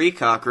by 3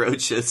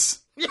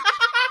 cockroaches. Threatened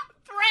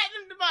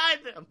by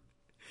them.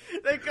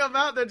 They come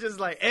out, they're just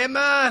like, "Hey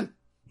man,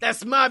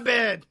 that's my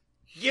bed.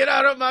 Get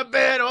out of my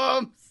bed,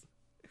 Holmes."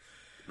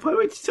 Why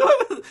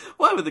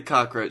would the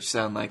cockroach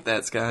sound like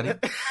that, Scotty?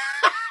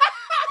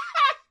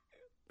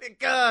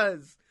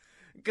 Because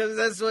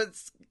that's what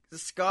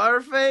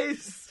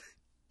Scarface,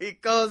 he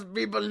calls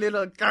people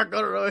little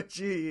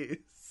cockroaches.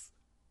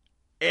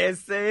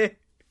 Ese. There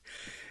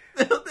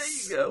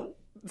you go.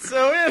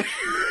 So,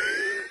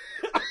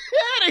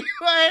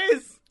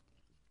 anyways,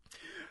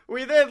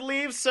 we then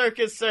leave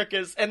Circus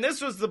Circus, and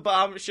this was the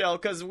bombshell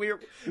because we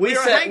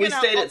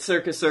stayed at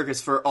Circus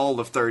Circus for all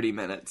of 30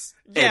 minutes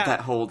at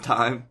that whole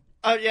time.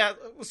 Yeah.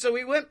 So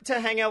we went to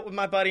hang out with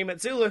my buddy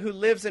Matsula, who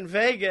lives in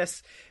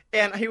Vegas,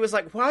 and he was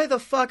like, "Why the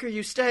fuck are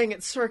you staying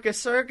at Circus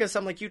Circus?"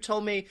 I'm like, "You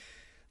told me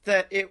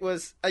that it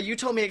was. You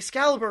told me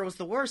Excalibur was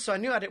the worst, so I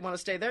knew I didn't want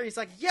to stay there." He's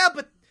like, "Yeah,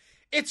 but."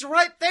 It's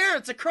right there.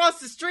 It's across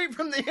the street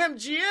from the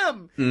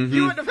MGM.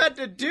 You wouldn't have had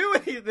to do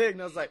anything.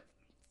 And I was like,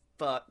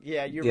 fuck,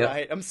 yeah, you're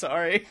right. I'm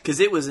sorry.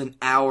 Because it was an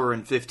hour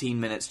and 15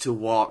 minutes to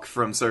walk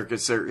from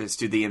Circus Circus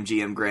to the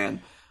MGM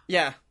Grand.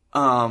 Yeah.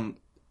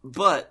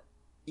 But,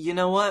 you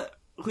know what?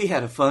 We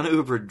had a fun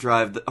Uber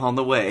drive on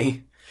the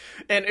way.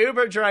 An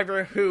Uber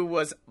driver who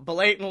was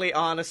blatantly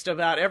honest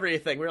about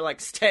everything. We were like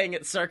staying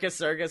at Circus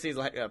Circus. He's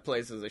like, "That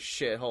place is a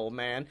shithole,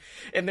 man."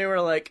 And they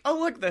were like, "Oh,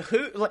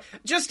 look,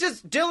 just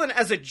as Dylan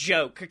as a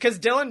joke," because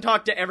Dylan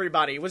talked to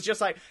everybody. He was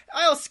just like,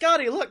 "Oh,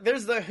 Scotty, look,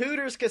 there's the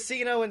Hooters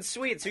Casino and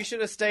Suites. We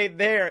should have stayed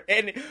there."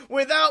 And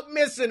without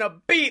missing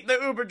a beat, the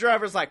Uber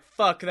driver's like,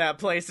 "Fuck that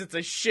place. It's a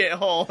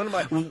shithole." And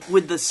I'm like,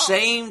 with the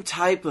same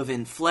type of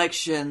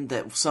inflection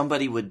that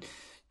somebody would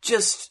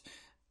just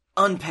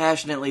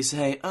unpassionately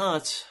say, "Oh,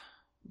 it's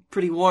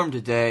pretty warm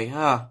today.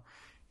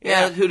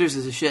 Yeah, Hooters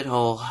is a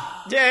shithole."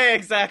 Yeah,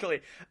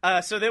 exactly.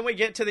 So then we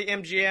get to the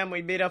MGM,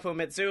 we meet up with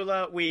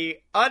Matsula, we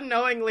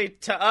unknowingly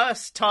to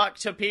us talk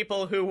to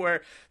people who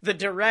were the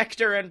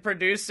director and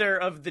producer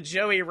of the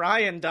Joey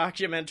Ryan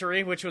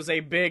documentary, which was a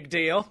big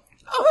deal.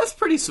 Oh, that's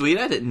pretty sweet.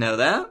 I didn't know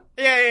that.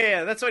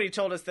 Yeah. That's what he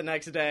told us the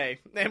next day.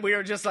 And we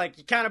were just like,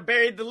 you kind of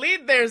buried the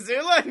lead there,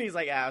 Zula. And he's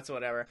like, it's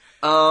whatever.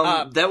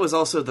 That was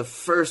also the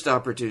first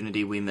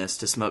opportunity we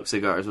missed to smoke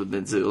cigars with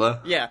Mitsula.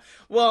 Yeah.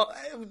 Well,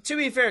 to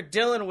be fair,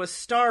 Dylan was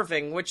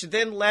starving, which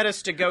then led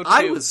us to go to...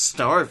 I was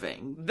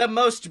starving. The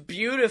most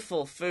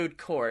beautiful food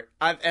court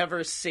I've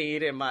ever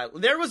seen in my...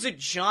 There was a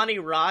Johnny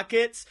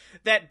Rockets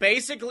that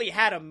basically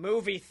had a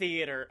movie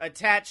theater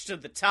attached to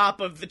the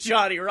top of the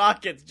Johnny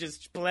Rockets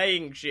just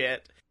playing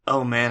shit.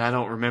 Oh man, I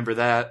don't remember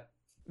that.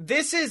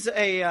 This is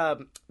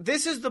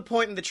the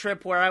point in the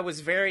trip where I was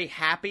very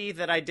happy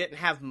that I didn't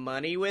have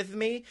money with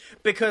me,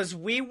 because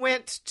we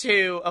went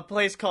to a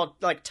place called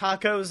like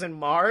Tacos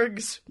and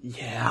Margs.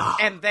 Yeah.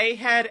 And they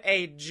had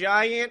a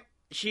giant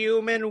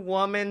human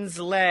woman's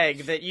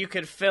leg that you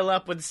could fill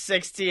up with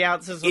 60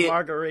 ounces of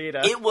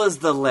margarita. It was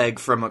the leg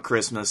from A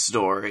Christmas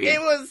Story.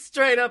 It was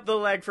straight up the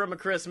leg from A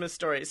Christmas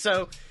Story.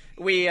 So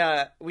we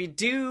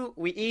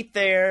eat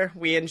there,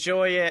 we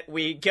enjoy it,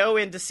 we go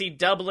in to see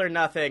Double or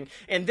Nothing,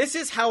 and this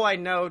is how I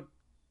know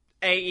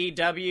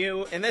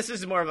AEW, and this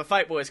is more of a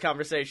Fight Boys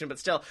conversation, but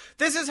still,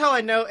 this is how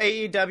I know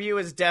AEW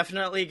is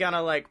definitely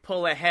gonna, like,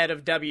 pull ahead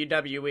of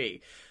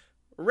WWE.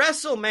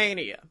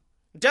 WrestleMania,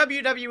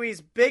 WWE's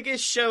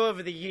biggest show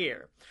of the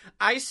year.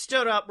 I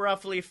stood up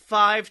roughly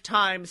 5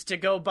 times to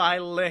go buy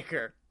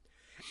liquor.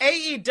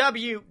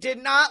 AEW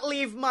did not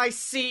leave my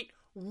seat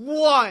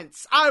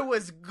once. I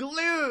was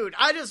glued.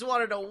 I just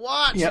wanted to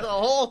watch the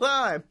whole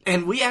time.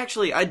 And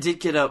I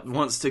did get up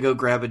once to go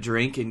grab a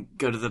drink and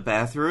go to the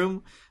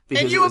bathroom.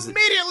 And you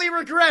immediately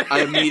regretted it. I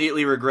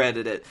immediately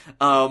regretted it.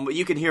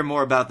 You can hear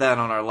more about that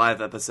on our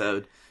live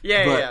episode.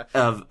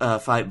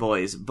 Of Fight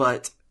Boys.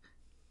 But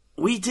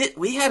we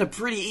had a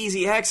pretty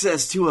easy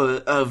access to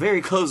a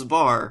very close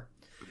bar.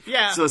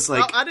 Yeah. So it's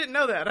like... I didn't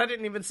know that. I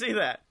didn't even see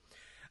that.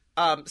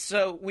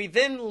 So we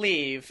then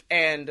leave,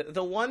 and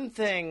the one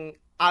thing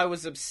I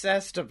was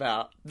obsessed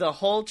about the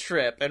whole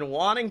trip and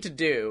wanting to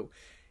do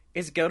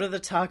is go to the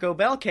Taco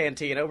Bell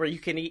cantina where you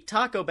can eat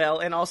Taco Bell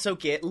and also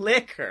get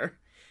liquor.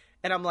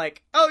 And I'm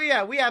like, oh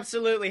yeah, we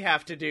absolutely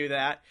have to do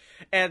that.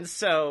 And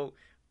so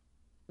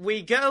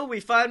we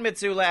find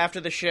Mitsula after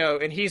the show,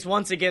 and he's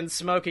once again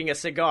smoking a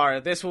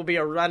cigar. This will be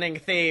a running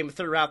theme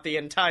throughout the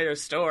entire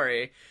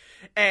story.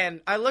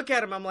 And I look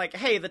at him, I'm like,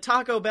 hey, the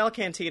Taco Bell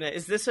cantina,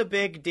 is this a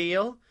big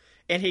deal?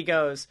 And he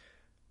goes,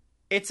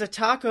 it's a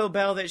Taco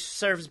Bell that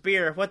serves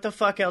beer. What the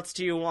fuck else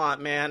do you want,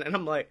 man? And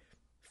I'm like,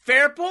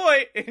 fair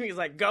point. And he's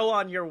like, go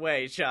on your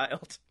way,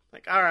 child.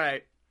 Like, all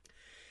right.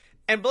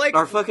 And Blake...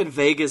 Our fucking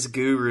Vegas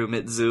guru,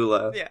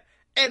 Mitsula. Yeah.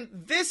 And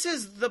this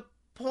is the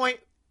point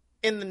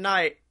in the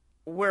night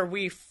where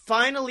we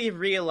finally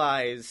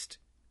realized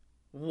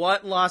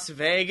what Las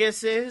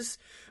Vegas is,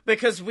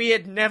 because we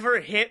had never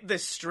hit the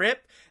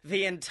Strip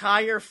the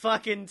entire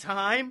fucking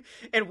time,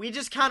 and we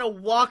just kind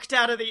of walked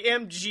out of the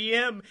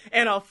MGM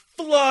and a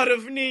flood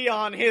of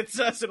neon hits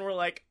us, and we're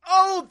like,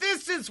 oh,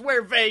 this is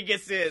where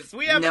Vegas is.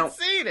 We haven't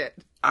seen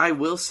it. I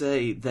will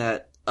say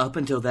that up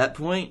until that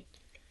point,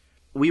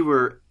 we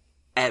were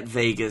at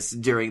Vegas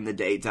during the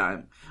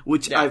daytime,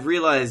 which I've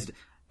realized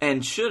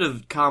and should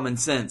have common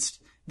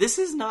sensed. This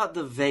is not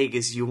the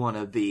Vegas you want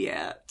to be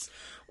at.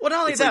 Well,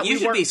 not only that, you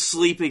should be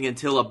sleeping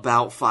until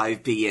about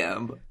 5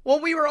 p.m. Well,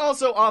 we were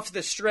also off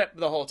the Strip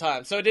the whole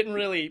time, so it didn't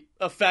really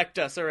affect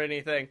us or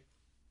anything.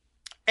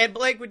 And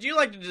Blake, would you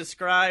like to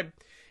describe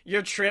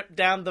your trip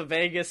down the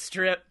Vegas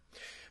Strip?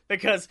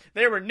 Because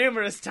there were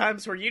numerous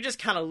times where you just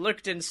kind of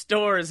looked in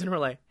stores and were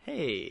like,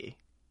 hey,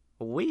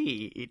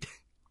 weed.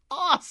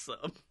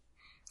 Awesome.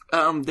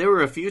 There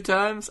were a few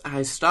times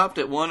I stopped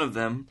at one of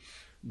them,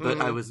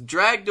 but I was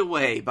dragged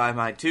away by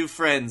my 2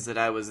 friends that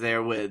I was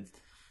there with,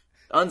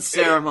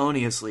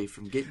 unceremoniously,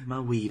 from getting my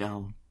weed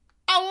on.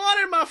 I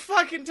wanted my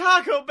fucking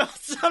Taco Bell,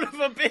 son of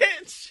a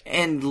bitch!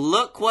 And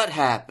look what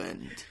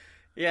happened.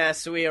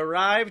 Yes, we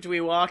arrived,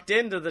 we walked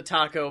into the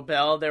Taco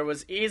Bell, there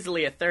was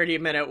easily a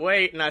 30-minute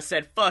wait, and I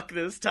said, fuck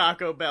this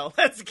Taco Bell,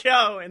 let's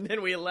go, and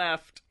then we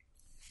left.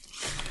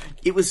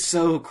 It was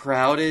so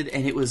crowded,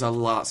 and it was a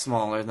lot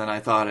smaller than I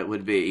thought it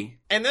would be.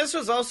 And this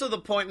was also the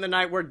point in the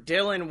night where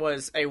Dylan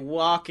was a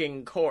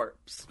walking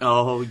corpse.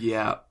 Oh,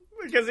 yeah.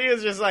 Because he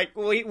was just like,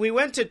 we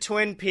went to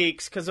Twin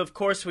Peaks, because of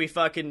course we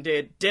fucking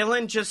did.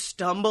 Dylan just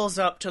stumbles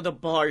up to the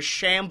bar,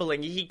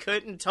 shambling. He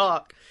couldn't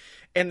talk.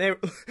 And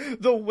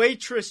the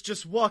waitress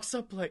just walks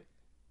up like,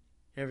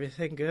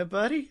 everything good,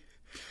 buddy?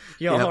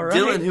 You all right?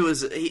 Dylan, who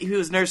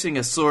was nursing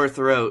a sore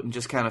throat and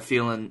just kind of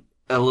feeling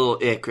a little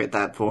ick at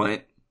that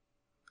point.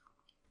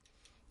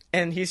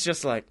 And he's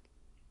just like,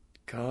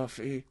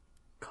 coffee.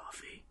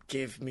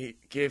 Give me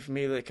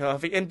the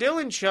coffee. And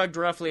Dylan chugged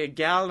roughly a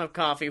gallon of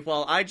coffee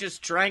while I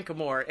just drank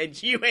more,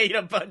 and you ate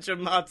a bunch of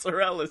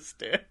mozzarella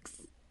sticks.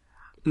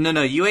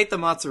 No, you ate the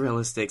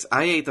mozzarella sticks.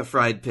 I ate the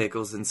fried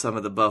pickles and some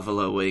of the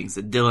buffalo wings,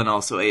 and Dylan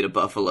also ate a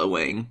buffalo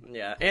wing.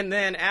 Yeah, and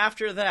then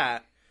after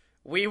that,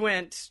 we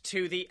went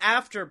to the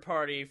after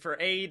party for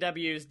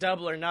AEW's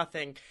Double or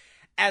Nothing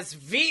as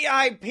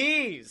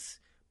VIPs.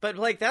 But,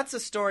 like, that's a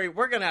story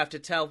we're gonna have to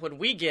tell when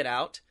we get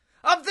out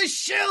of the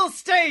Shill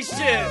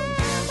Station!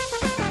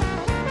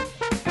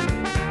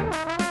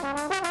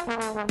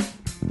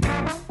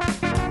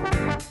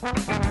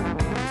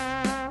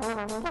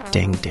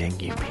 Ding ding,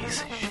 you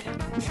piece of shit.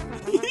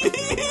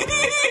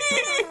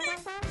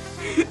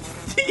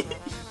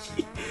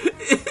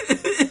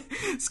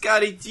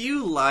 Scotty, do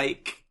you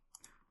like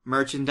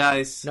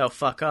merchandise? No,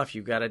 fuck off.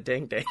 You got a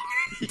ding ding.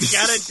 You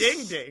got a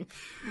ding ding.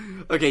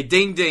 Okay,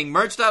 ding ding.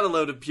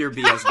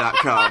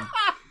 Merch.aloadofpurebs.com.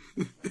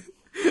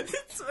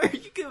 It's where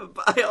you can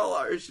buy all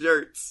our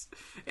shirts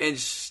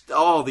and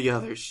all the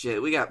other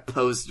shit. We got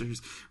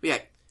posters. We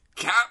got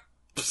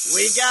cups.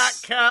 We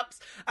got cups.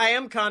 I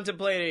am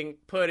contemplating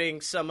putting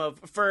for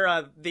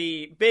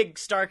the big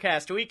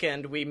StarCast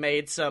weekend, we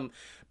made some,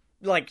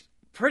 like,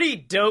 pretty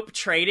dope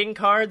trading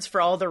cards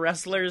for all the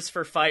wrestlers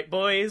for Fight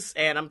Boys,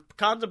 and I'm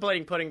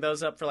contemplating putting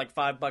those up for like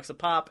 $5 a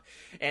pop,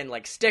 and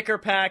like sticker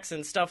packs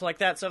and stuff like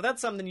that. So if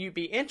that's something you'd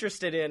be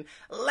interested in,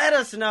 let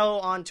us know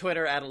on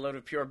Twitter at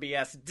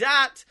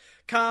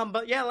aloadofpurebs.com.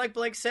 But yeah, like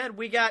Blake said,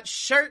 we got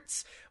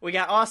shirts. We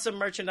got awesome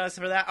merchandise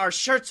for that. Our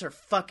shirts are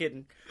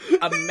fucking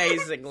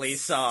amazingly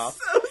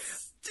soft. So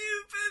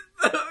stupid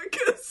though,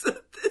 because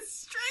of this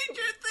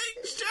Stranger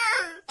Things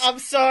shirt. I'm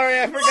sorry,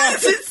 I forgot. Why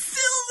is it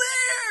still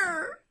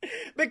there?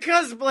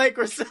 Because, Blake,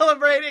 we're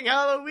celebrating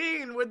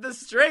Halloween with the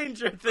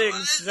Stranger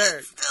Things shirt.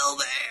 It's still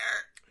there.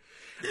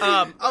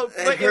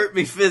 It hurt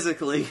me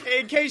physically.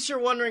 In case you're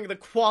wondering the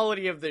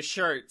quality of the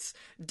shirts,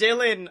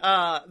 Dylan,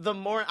 I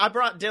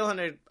brought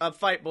Dylan a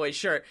Fight Boy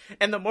shirt,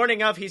 and the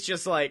morning of, he's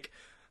just like,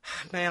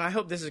 man, I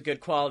hope this is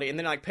good quality, and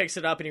then like picks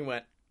it up and he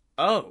went,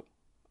 oh,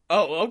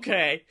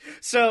 okay.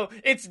 So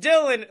it's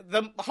Dylan,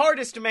 the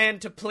hardest man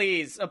to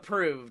please,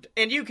 approved.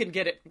 And you can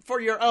get it for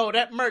your own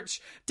at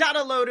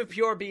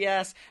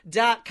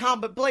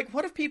merch.aloadofpurebs.com. But Blake,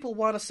 what if people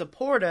want to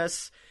support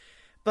us,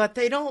 but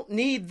they don't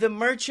need the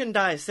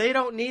merchandise? They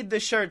don't need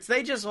the shirts.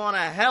 They just want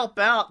to help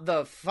out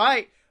the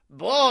Fight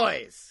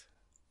Boys.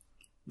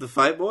 The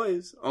Fight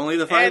Boys. Only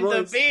the Fight Boys.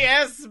 And the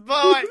BS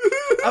Boy.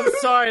 I'm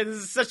sorry, this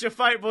is such a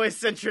Fight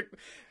Boy-centric...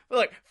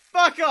 Look,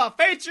 fuck off.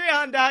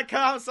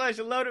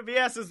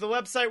 Patreon.com/AloadofBS is the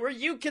website where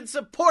you can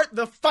support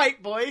the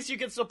Fight Boys. You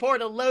can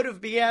support A Load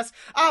of BS,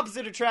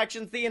 Opposite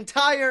Attractions, the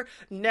entire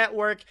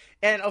network.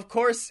 And, of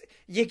course,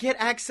 you get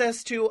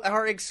access to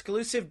our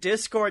exclusive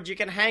Discord. You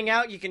can hang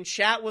out. You can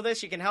chat with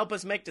us. You can help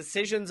us make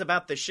decisions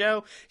about the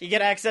show. You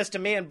get access to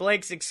me and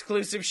Blake's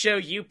exclusive show,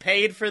 You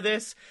Paid for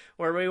This,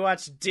 where we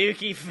watch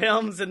dookie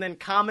films and then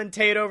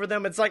commentate over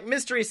them. It's like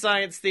Mystery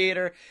Science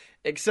Theater,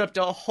 except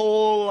a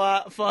whole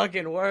lot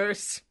fucking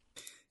worse.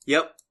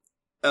 Yep.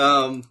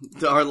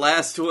 Our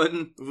last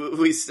one,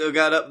 we still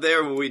got up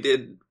there when we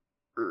did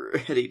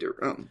Ready to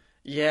Rumble.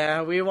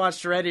 Yeah, we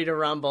watched Ready to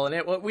Rumble,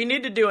 and we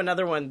need to do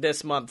another one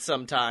this month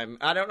sometime.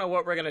 I don't know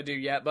what we're going to do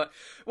yet, but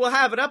we'll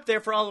have it up there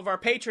for all of our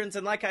patrons,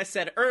 and like I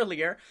said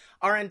earlier,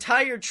 our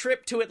entire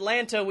trip to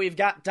Atlanta we've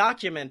got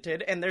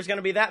documented, and there's going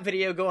to be that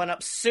video going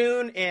up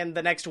soon in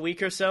the next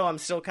week or so. I'm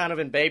still kind of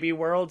in baby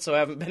world, so I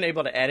haven't been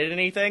able to edit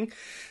anything.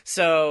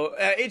 So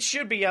it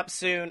should be up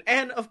soon.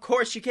 And, of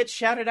course, you get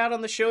shouted out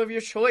on the show of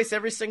your choice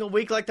every single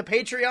week, like the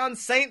Patreon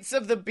Saints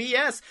of the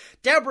BS,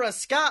 Deborah,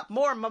 Scott,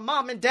 Moore, my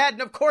mom and dad,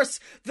 and, of course,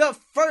 the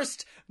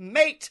first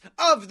mate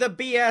of the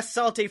BS,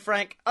 Salty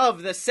Frank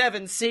of the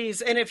Seven Seas.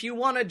 And if you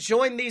want to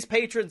join these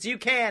patrons, you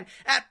can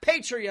at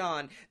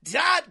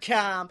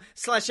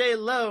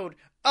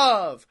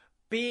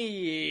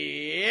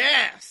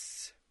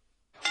patreon.com/AloadofBS.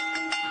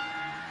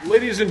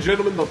 Ladies and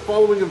gentlemen, the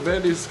following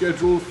event is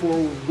scheduled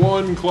for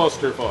one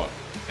clusterfuck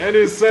and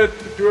is set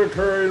to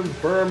occur in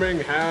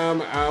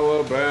Birmingham,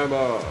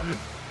 Alabama.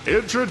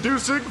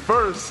 Introducing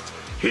first,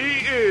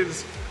 he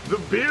is the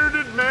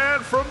bearded man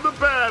from the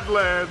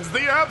Badlands,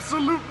 the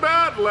absolute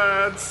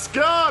Badlands,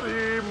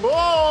 Scotty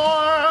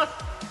Moore!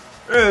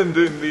 And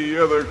in the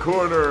other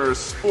corner,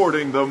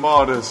 sporting the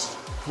modest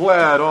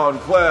plaid on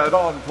plaid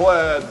on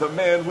plaid, the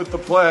man with the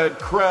plaid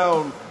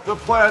crown. The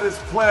plaid is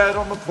plaid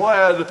on the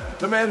plaid,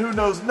 the man who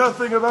knows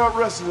nothing about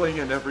wrestling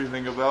and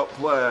everything about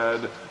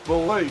plaid,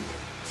 Blake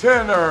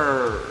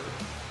Tanner.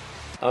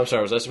 I'm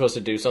sorry, was I supposed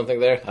to do something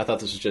there? I thought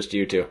this was just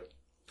you two.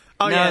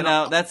 Oh,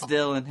 no, that's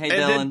Dylan. Hey,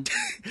 Dylan.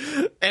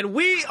 And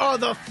we are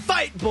the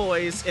Fight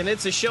Boys, and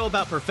it's a show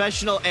about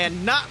professional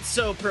and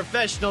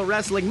not-so-professional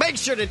wrestling. Make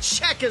sure to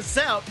check us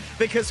out,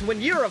 because when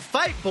you're a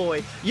Fight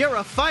Boy, you're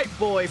a Fight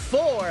Boy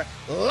for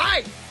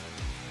life!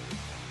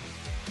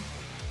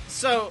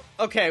 So,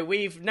 okay,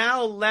 we've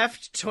now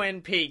left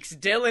Twin Peaks.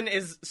 Dylan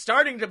is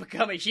starting to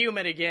become a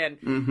human again.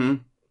 Mm-hmm.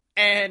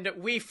 And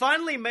we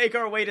finally make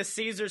our way to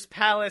Caesar's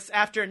Palace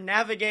after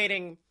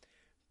navigating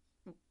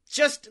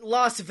just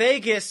Las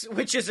Vegas,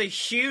 which is a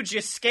huge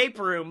escape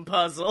room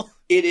puzzle.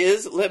 It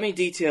is. Let me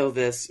detail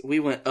this. We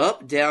went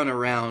up, down,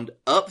 around,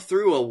 up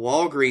through a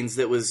Walgreens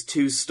that was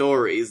 2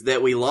 stories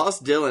that we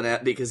lost Dylan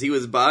at because he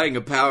was buying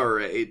a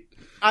Powerade.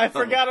 I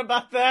forgot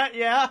about that,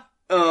 yeah.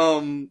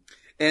 And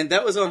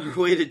that was on our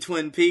way to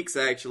Twin Peaks,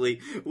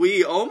 actually.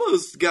 We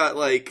almost got,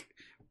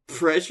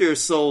 pressure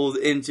sold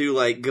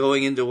into,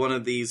 going into one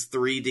of these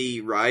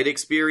 3D ride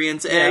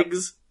experience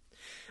eggs.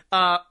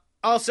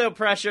 Also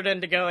pressured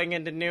into going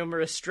into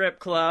numerous strip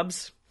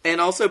clubs.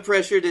 And also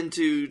pressured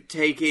into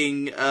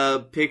taking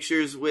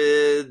pictures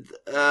with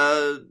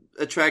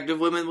attractive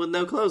women with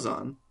no clothes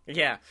on.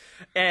 Yeah.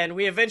 And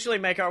we eventually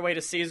make our way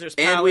to Caesar's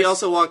Palace. And we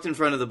also walked in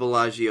front of the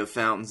Bellagio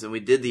fountains, and we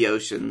did the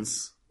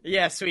oceans.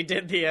 Yes, we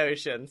did the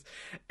oceans.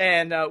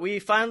 And we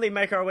finally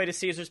make our way to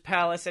Caesar's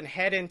Palace and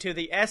head into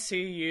the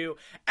SCU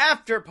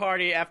after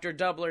party after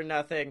Double or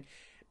Nothing.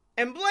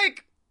 And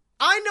Blake,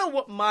 I know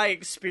what my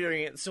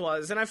experience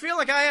was, and I feel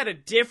like I had a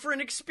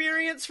different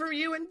experience from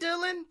you and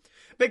Dylan,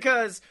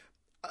 because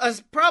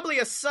probably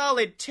a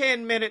solid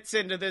 10 minutes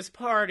into this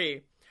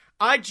party,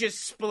 I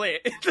just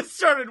split and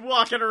started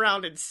walking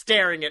around and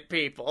staring at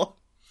people.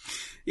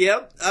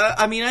 Yep.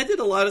 I mean, I did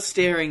a lot of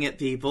staring at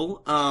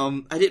people.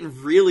 I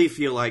didn't really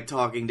feel like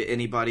talking to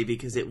anybody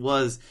because it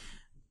was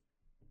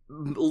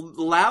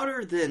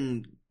louder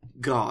than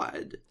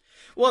God.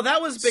 Well,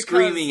 that was because...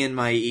 screaming in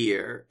my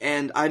ear.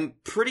 And I'm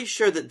pretty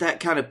sure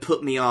that kind of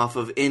put me off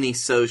of any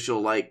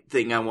social,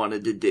 thing I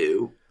wanted to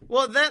do.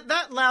 Well,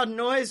 that loud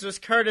noise was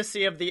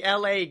courtesy of the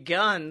LA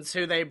Guns,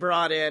 who they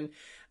brought in.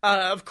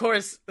 Of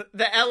course,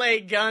 the LA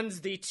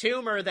Guns, the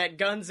tumor that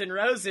Guns N'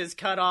 Roses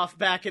cut off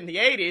back in the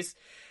 80s.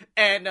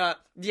 And,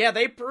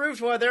 they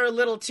proved why they're a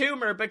little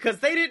tumor, because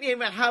they didn't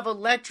even have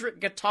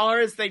electric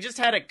guitars. They just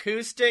had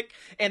acoustic,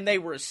 and they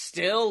were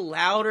still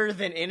louder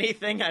than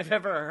anything I've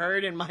ever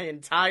heard in my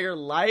entire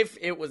life.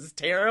 It was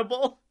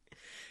terrible.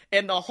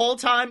 And the whole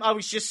time, I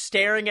was just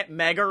staring at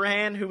Mega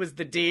Ran, who was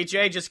the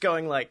DJ, just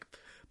going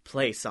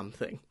play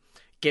something.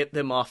 Get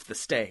them off the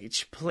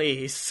stage,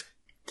 please.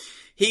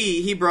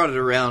 He brought it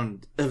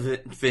around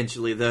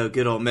eventually, though.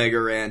 Good old Mega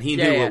Ran. He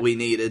knew what we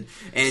needed.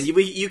 And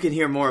you can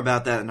hear more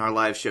about that in our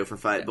live show for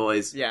Fight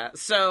Boys. Yeah,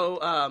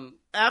 so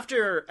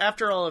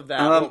after all of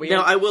that...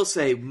 I will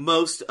say,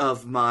 most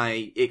of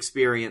my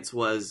experience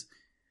was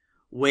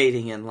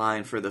waiting in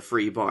line for the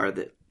free bar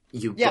that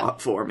you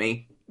bought for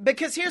me.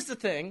 Because here's the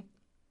thing.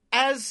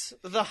 As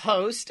the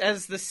host,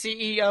 as the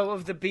CEO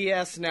of the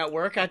BS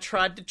Network, I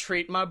tried to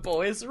treat my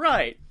boys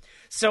right.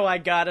 So I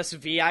got us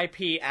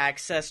VIP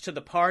access to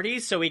the party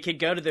so we could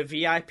go to the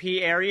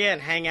VIP area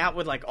and hang out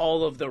with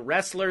all of the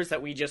wrestlers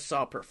that we just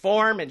saw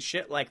perform and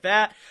shit like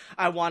that.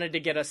 I wanted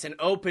to get us an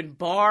open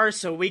bar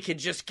so we could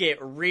just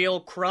get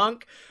real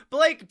crunk.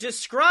 Blake,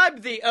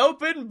 describe the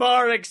open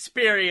bar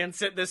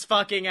experience at this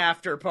fucking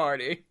after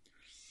party.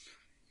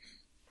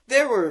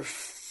 There were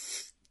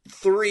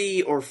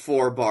 3 or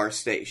 4 bar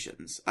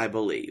stations, I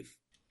believe.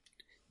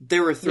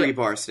 There were 3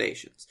 bar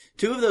stations.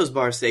 2 of those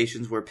bar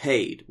stations were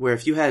paid, where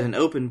if you had an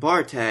open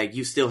bar tag,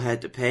 you still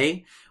had to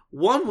pay.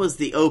 1 was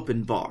the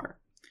open bar.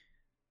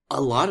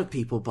 A lot of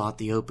people bought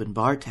the open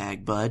bar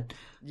tag, bud.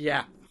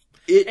 Yeah.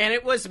 And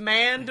it was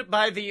manned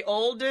by the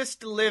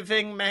oldest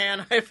living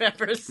man I've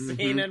ever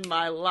seen in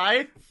my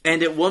life.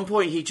 And at one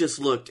point, he just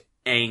looked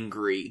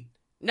angry.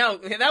 No,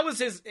 that was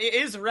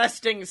his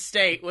resting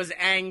state was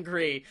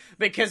angry,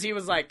 because he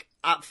was like,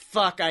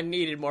 fuck, I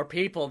needed more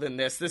people than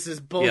this. This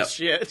is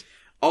bullshit. Yep.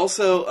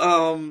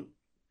 Also,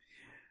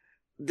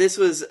 this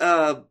was,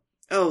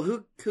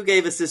 who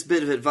gave us this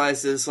bit of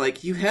advice? It's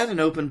you had an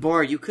open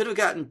bar, you could have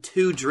gotten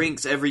 2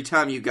 drinks every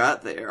time you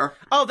got there.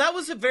 Oh, that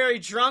was a very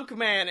drunk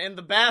man in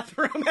the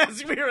bathroom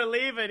as we were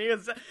leaving.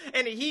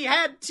 He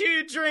had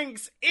 2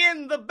 drinks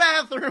in the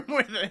bathroom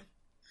with him.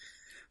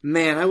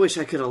 Man, I wish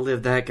I could have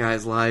lived that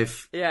guy's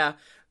life. Yeah.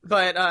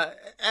 But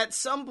at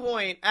some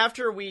point,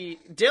 after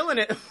Dylan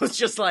it was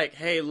just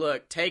hey,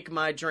 look, take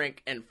my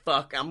drink and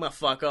I'm gonna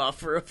fuck off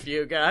for a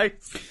few, guys.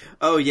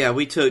 Oh, yeah,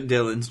 we took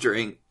Dylan's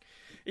drink.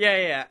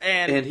 Yeah.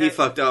 And he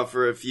fucked off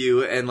for a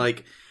few, and,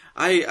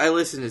 I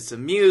listened to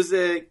some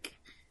music.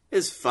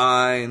 It's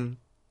fine.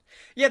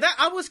 Yeah,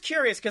 I was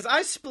curious, because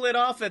I split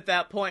off at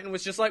that point and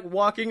was just,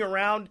 walking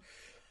around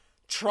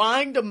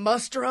trying to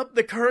muster up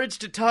the courage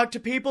to talk to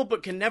people,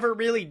 but can never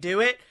really do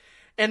it.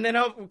 And then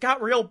I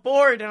got real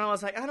bored, and I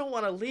was like, I don't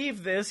want to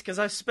leave this, because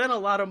I spent a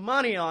lot of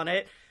money on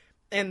it.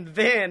 And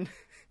then,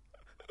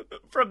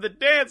 from the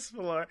dance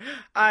floor,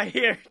 I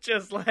hear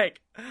just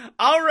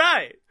all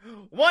right,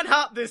 1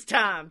 hop this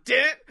time,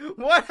 did it?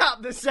 1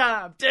 hop this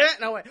time, did it?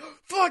 And I went,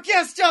 fuck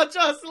yes,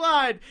 Cha-Cha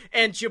Slide!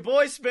 And your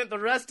boy spent the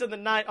rest of the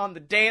night on the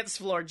dance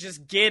floor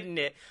just getting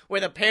it,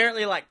 with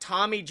apparently,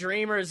 Tommy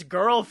Dreamer's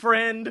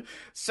girlfriend,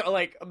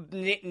 so,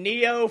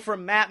 Neo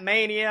from Matt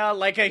Mania,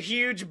 a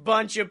huge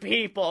bunch of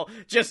people,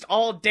 just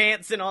all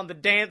dancing on the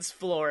dance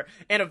floor.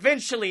 And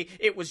eventually,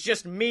 it was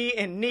just me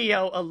and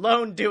Neo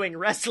alone doing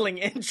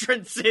wrestling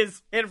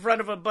entrances in front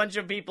of a bunch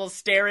of people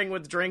staring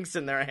with drinks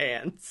in their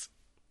hands.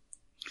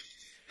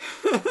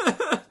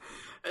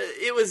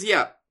 It was,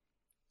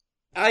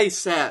 I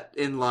sat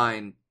in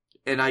line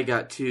and I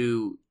got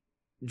 2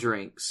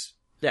 drinks.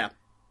 Yeah.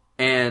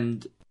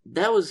 And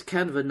that was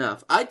kind of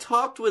enough. I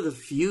talked with a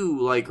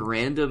few,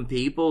 random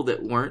people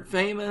that weren't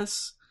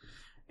famous,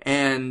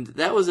 and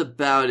that was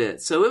about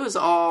it. So it was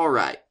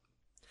alright.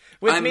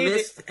 I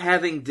missed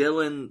having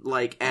Dylan,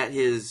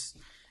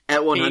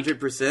 At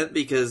 100%,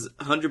 because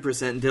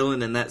 100%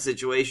 Dylan in that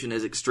situation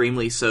is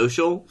extremely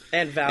social.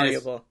 And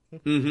valuable.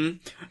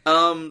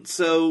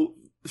 So,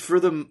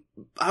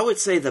 I would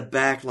say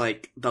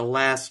the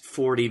last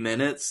 40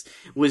 minutes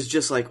was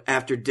just like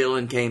after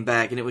Dylan came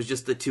back, and it was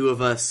just the two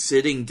of us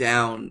sitting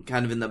down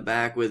kind of in the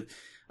back with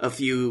a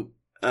few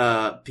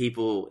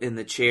people in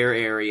the chair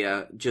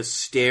area just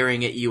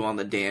staring at you on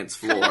the dance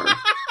floor.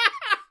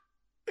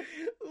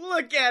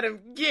 Look at him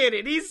get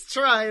it. He's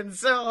trying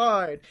so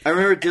hard. I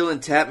remember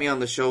Dylan tapped me on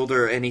the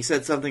shoulder and he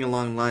said something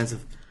along the lines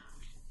of,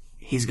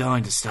 "He's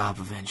going to stop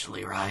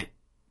eventually, right?"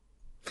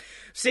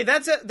 See,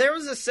 there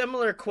was a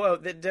similar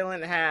quote that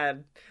Dylan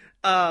had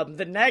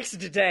the next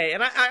day,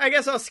 and I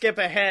guess I'll skip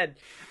ahead.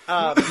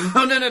 Oh,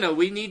 no.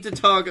 We need to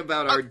talk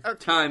about our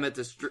time at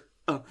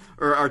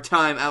or our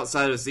time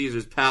outside of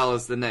Caesar's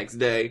Palace the next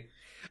day.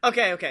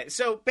 Okay.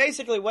 So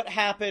basically what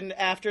happened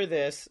after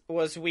this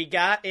was we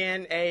got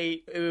in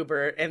a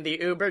Uber, and the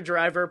Uber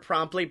driver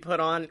promptly put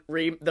on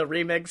the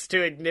remix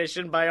to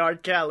Ignition by R.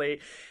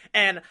 Kelly.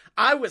 And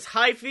I was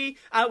hyphy.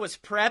 I was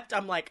prepped.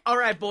 I'm like, all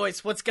right,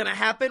 boys, what's going to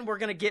happen? We're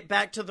going to get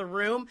back to the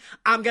room.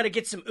 I'm going to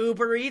get some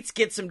Uber Eats,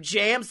 get some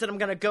jams. Then I'm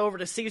going to go over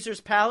to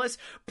Caesar's Palace,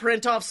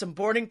 print off some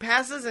boarding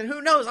passes. And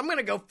who knows? I'm going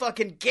to go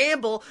fucking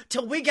gamble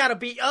till we got to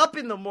be up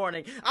in the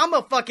morning. I'm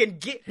going to fucking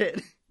get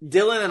it.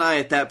 Dylan and I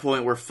at that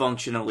point were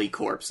functionally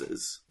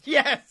corpses.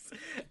 Yes.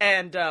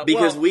 And,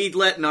 because we'd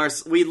let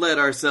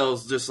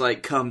ourselves just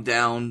like come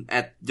down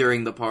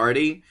during the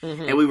party,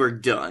 and we were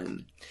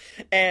done.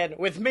 And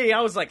with me,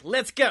 I was like,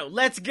 let's go.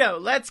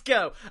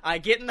 I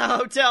get in the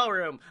hotel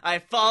room, I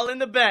fall in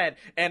the bed,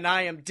 and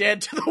I am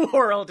dead to the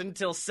world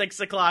until 6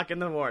 o'clock in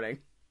the morning.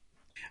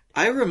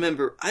 I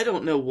remember, I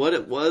don't know what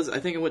it was. I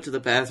think I went to the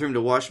bathroom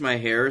to wash my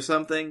hair or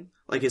something,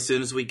 like as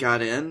soon as we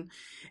got in.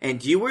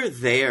 And you were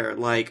there,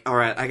 like, all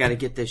right, I gotta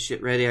get this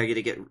shit ready. I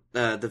gotta get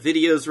the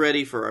videos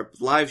ready for our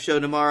live show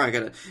tomorrow. I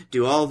gotta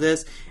do all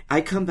this. I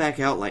come back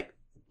out like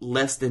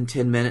less than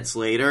 10 minutes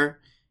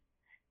later,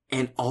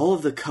 and all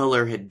of the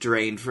color had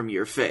drained from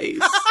your face.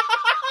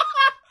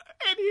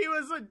 And he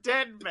was a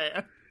dead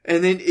man.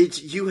 And then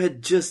you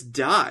had just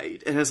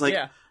died. And I was like,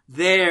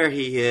 there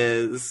he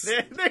is.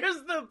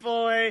 There's the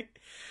boy.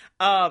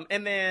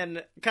 And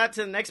then cut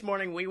to the next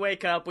morning, we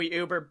wake up, we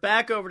Uber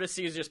back over to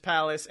Caesar's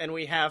Palace, and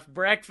we have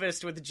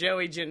breakfast with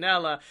Joey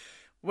Janela,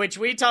 which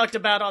we talked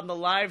about on the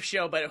live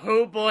show, but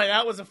oh boy,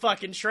 that was a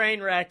fucking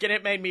train wreck, and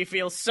it made me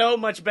feel so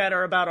much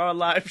better about our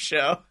live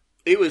show.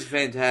 It was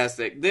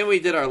fantastic. Then we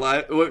did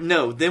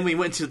then we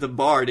went to the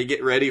bar to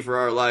get ready for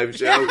our live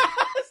show. Yes!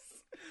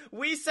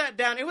 We sat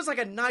down, it was like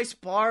a nice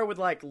bar with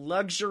like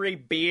luxury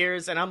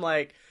beers, and I'm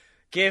like,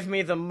 give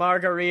me the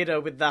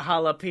margarita with the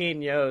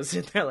jalapenos,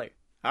 and they're like,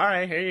 all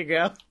right, here you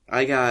go.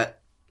 I got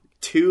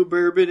 2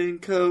 bourbon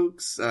and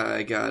cokes,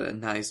 I got a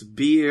nice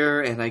beer,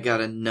 and I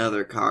got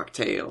another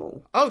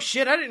cocktail. Oh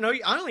shit, I didn't know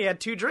I only had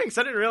 2 drinks.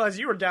 I didn't realize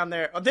you were down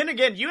there. Then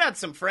again, you had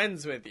some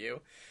friends with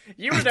you.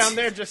 You were down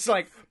there just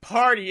like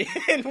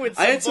partying with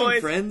some I had boys.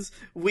 some friends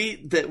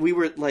that we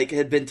were like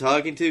had been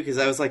talking to because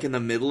I was like in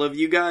the middle of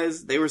you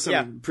guys. They were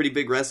some pretty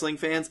big wrestling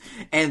fans,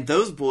 and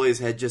those boys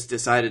had just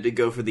decided to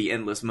go for the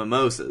endless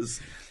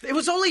mimosas. It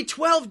was only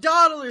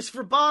 $12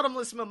 for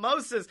bottomless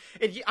mimosas,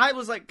 and I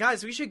was like,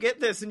 guys, we should get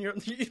this. And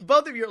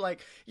both of you are like,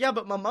 yeah,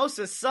 but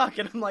mimosas suck.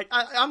 And I'm like,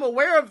 I'm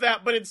aware of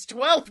that, but it's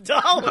 $12.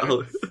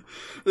 No.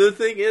 The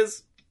thing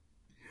is,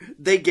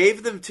 they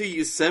gave them to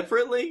you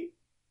separately.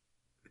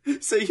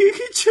 So you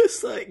could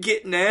just, like,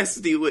 get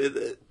nasty with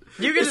it.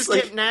 You could just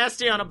get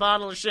nasty on a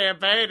bottle of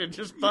champagne and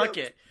just fuck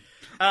it.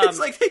 It's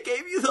like they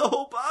gave you the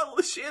whole bottle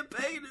of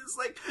champagne. It's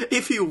like,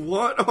 if you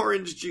want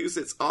orange juice,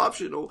 it's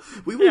optional.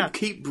 We will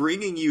keep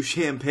bringing you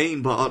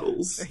champagne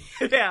bottles.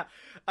 Yeah.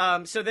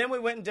 So then we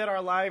went and did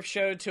our live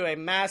show to a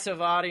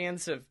massive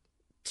audience of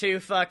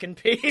 2 fucking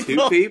people.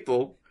 2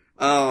 people.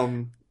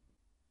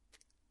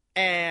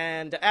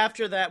 And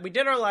after that, we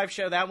did our live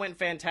show. That went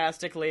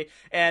fantastically.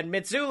 And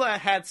Mitsula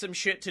had some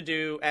shit to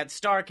do at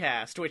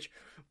StarCast, which,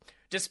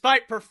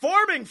 despite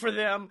performing for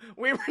them,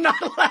 we were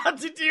not allowed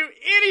to do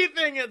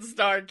anything at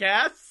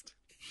StarCast.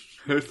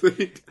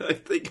 I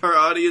think our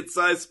audience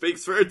size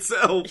speaks for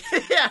itself.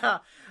 Yeah.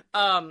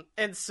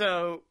 And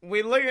so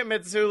we look at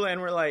Mitsula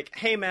and we're like,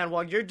 hey man,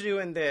 while you're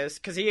doing this,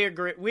 because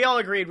we all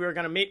agreed we were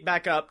going to meet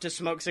back up to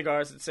smoke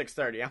cigars at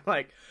 6:30. I'm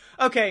like,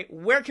 okay,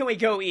 where can we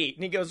go eat?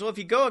 And he goes, well, if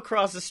you go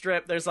across the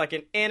strip, there's like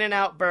an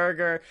In-N-Out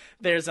burger.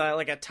 There's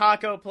like a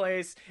taco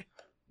place.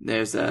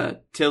 There's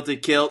a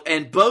Tilted Kilt.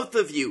 And both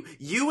of you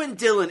and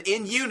Dylan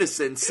in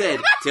unison said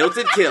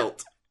Tilted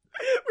Kilt.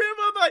 We were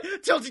both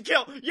like, Tilted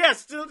Kilt.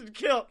 Yes, Tilted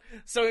Kilt.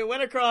 So we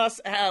went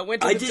across,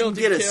 went to the Tilted Kilt. I didn't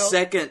get a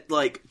second,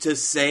 like, to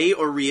say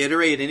or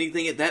reiterate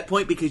anything at that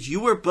point because you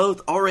were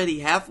both already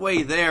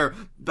halfway there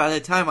by the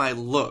time I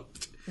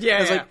looked. Yeah,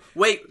 I was like,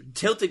 wait,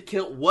 Tilted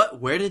Kilt, what?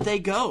 Where did they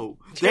go?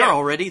 They're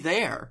already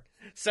there.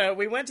 So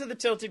we went to the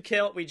Tilted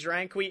Kilt, we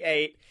drank, we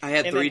ate. I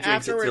had 3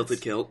 drinks at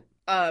Tilted Kilt.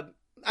 I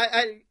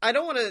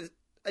don't want to...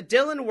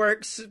 Dylan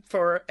works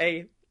for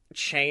a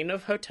chain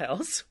of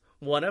hotels.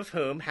 one of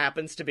whom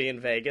happens to be in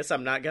Vegas.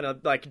 I'm not gonna,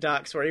 like,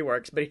 dox where he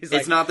works, but he's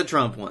like... It's not the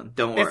Trump one,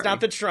 don't worry. It's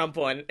not the Trump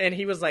one. And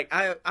he was like,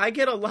 I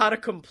get a lot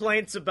of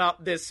complaints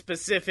about this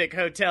specific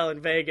hotel in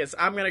Vegas.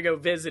 I'm gonna go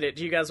visit it.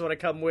 Do you guys want to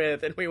come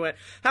with? And we went,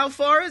 how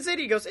far is it?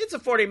 He goes, it's a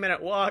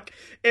 40-minute walk.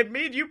 And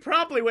me and you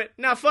probably went,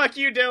 nah, fuck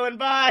you, Dylan,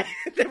 bye.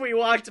 Then we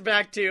walked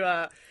back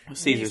to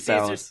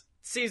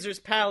Caesar's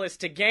Palace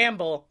to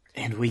gamble.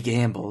 And we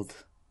gambled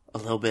a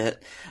little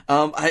bit.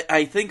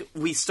 I think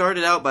we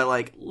started out by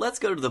like, let's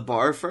go to the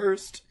bar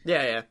first.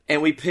 Yeah.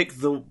 And we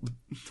picked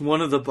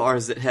one of the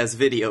bars that has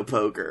video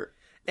poker.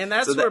 And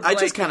that's so where Blake... I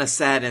just kind of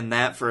sat in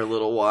that for a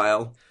little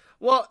while.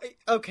 Well,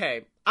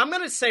 okay. I'm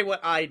going to say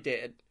what I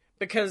did,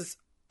 because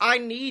I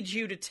need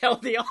you to tell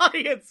the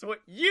audience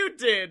what you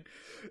did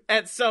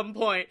at some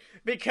point,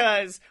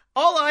 because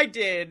all I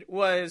did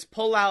was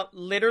pull out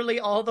literally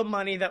all the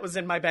money that was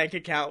in my bank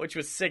account, which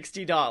was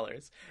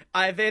 $60.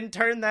 I then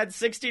turned that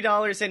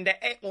 $60 into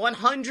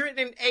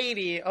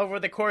 $180 over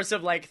the course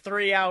of like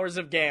 3 hours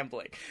of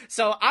gambling.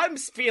 So I'm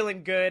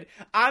feeling good.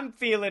 I'm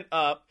feeling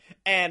up.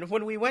 And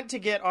when we went to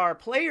get our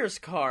players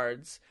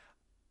cards,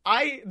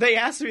 they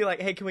asked me,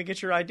 like, hey, can we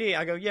get your ID?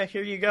 I go, yeah,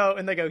 here you go.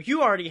 And they go,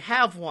 you already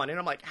have one. And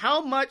I'm like,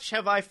 how much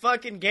have I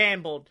fucking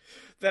gambled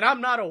that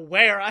I'm not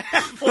aware I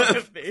have one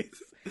of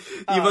these?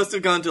 You must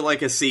have gone to,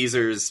 like, a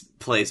Caesar's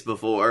place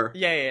before.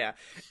 Yeah.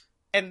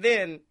 And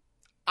then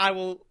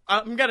I'm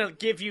going to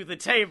give you the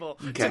table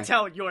to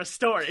tell your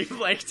story,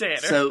 Blake Tanner.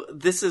 So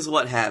this is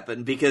what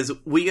happened, because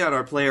we got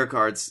our player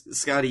cards.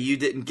 Scotty, you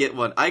didn't get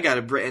one. I got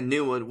a brand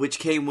new one, which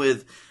came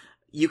with,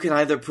 you can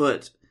either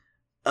put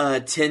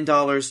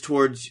 $10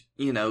 towards,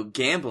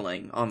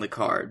 gambling on the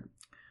card,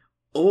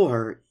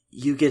 or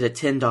you get a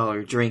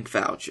 $10 drink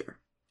voucher.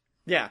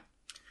 Yeah.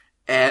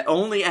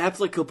 Only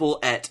applicable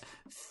at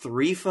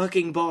 3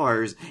 fucking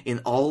bars in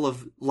all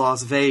of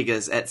Las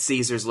Vegas at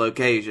Caesar's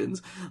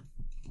locations.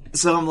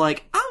 So I'm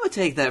like, I'm gonna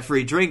take that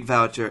free drink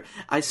voucher.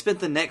 I spent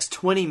the next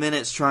 20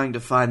 minutes trying to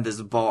find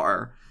this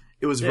bar.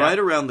 It was right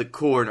around the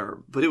corner,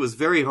 but it was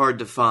very hard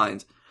to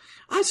find.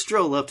 I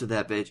stroll up to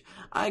that bitch.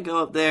 I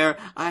go up there.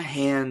 I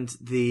hand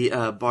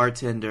the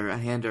bartender, I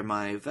hand her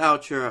my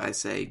voucher. I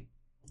say,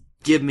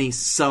 give me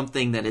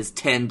something that is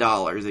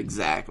 $10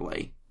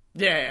 exactly.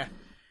 Yeah.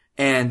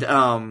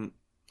 And,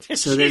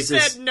 so she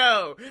said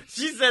no.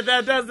 She said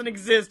that doesn't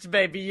exist,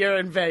 baby. You're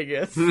in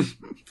Vegas.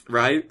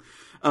 Right?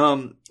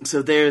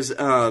 So there's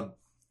a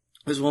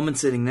woman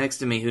sitting next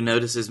to me who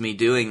notices me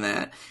doing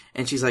that.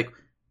 And she's like,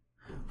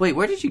 wait,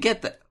 where did you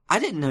get that? I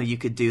didn't know you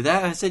could do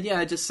that. I said, yeah,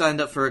 I just signed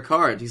up for a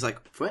card. He's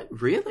like, what?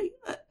 Really?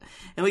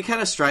 And we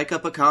kind of strike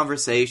up a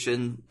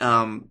conversation.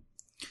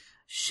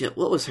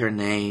 What was her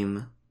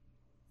name?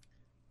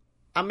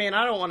 I mean,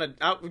 I don't want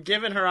to,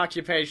 given her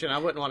occupation, I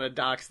wouldn't want to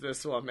dox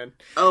this woman.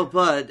 Oh,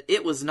 bud,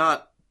 it was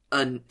not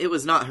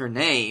her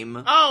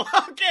name. Oh,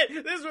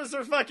 okay. This was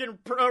her fucking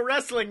pro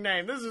wrestling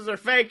name. This is her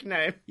fake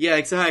name. Yeah,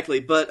 exactly.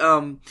 But,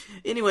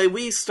 anyway,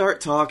 we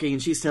start talking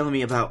and she's telling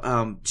me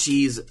about,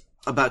 she's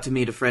about to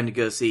meet a friend to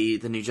go see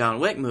the new John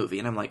Wick movie.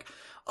 And I'm like,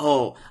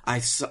 oh, I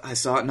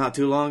saw it not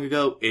too long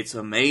ago. It's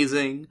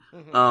amazing.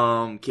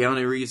 Mm-hmm.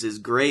 Keanu Reeves is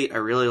great. I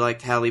really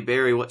liked Halle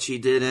Berry, what she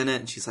did in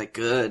it. And she's like,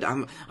 good.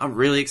 I'm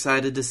really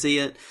excited to see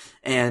it.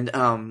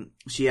 And,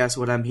 she asked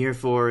what I'm here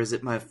for. Is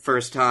it my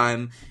first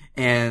time?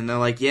 And I'm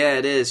like, yeah,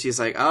 it is.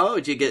 She's like, oh,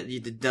 you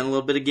done a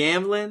little bit of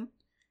gambling?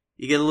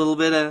 You get a little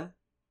bit of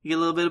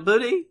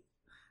booty?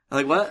 I'm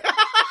like, what?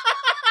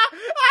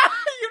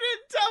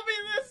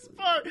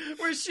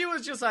 Where she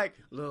was just like,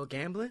 little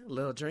gambling,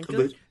 little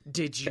drinking.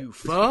 Did you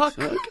fuck?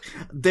 I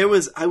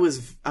was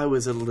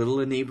a little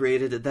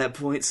inebriated at that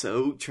point,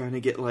 so trying to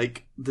get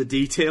like the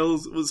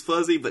details was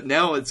fuzzy, but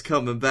now it's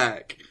coming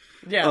back.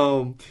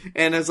 Yeah.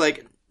 And I was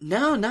like,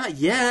 no, not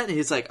yet. And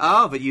he's like,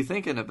 oh, but you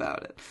thinking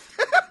about it.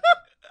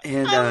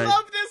 And I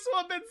love this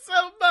woman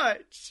so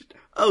much.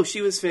 Oh,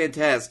 she was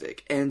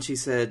fantastic. And she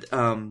said,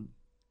 and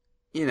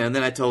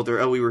then I told her,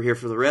 oh, we were here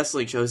for the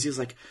wrestling shows. He was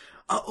like,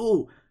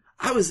 oh,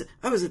 I was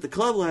at the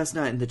club last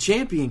night and the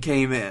champion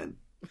came in.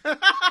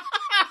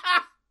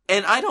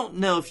 And I don't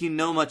know if you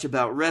know much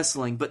about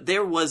wrestling, but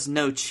there was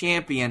no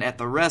champion at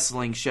the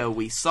wrestling show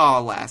we saw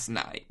last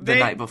night, the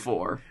night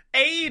before.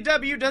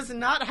 AEW does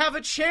not have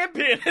a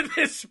champion at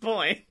this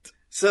point.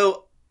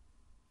 So,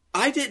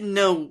 I didn't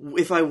know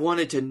if I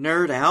wanted to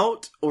nerd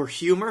out or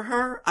humor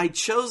her. I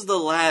chose the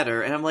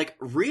latter, and I'm like,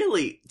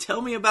 really?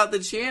 Tell me about the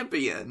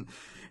champion.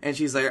 And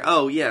she's like,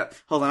 oh yeah,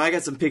 hold on, I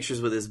got some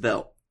pictures with his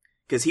belt.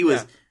 Because he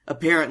was... Yeah.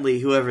 Apparently,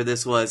 whoever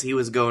this was, he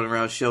was going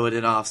around showing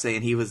it off,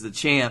 saying he was the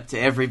champ to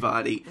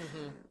everybody.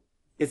 Mm-hmm.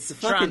 It's the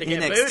fucking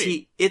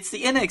NXT. It's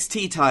the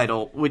NXT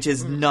title, which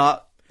is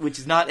not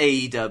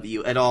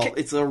AEW at all.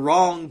 It's a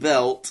wrong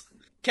belt.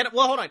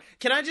 Hold on.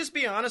 Can I just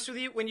be honest with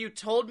you? When you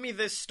told me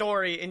this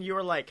story and you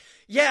were like,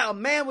 yeah, a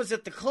man was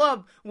at the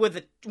club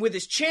with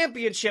his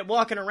championship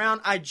walking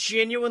around, I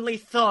genuinely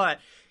thought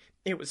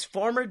it was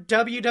former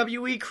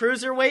WWE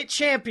Cruiserweight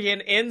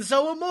Champion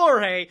Enzo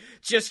Amore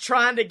just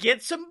trying to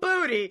get some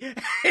booty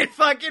in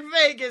fucking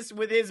Vegas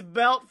with his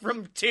belt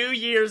from 2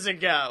 years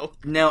ago.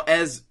 Now,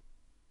 as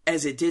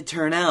as it did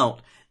turn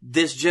out,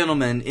 this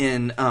gentleman,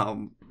 in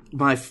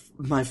my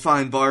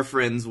fine bar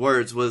friend's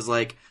words, was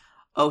like,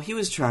 oh, he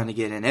was trying to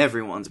get in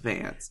everyone's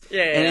pants.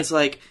 Yeah. And it's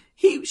like,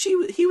 he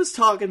was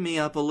talking me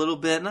up a little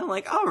bit, and I'm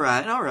like, all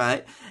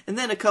right. And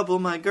then a couple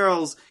of my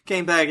girls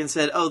came back and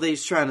said, oh,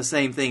 they's trying the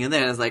same thing. And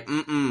then I was like,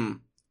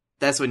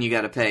 that's when you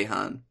gotta pay,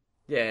 hon.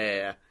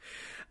 Yeah.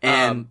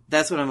 And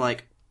that's when I'm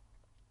like,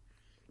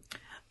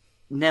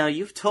 now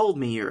you've told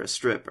me you're a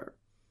stripper.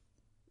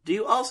 Do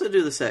you also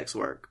do the sex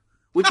work?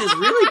 Which is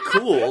really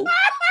cool.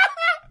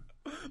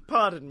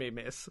 Pardon me,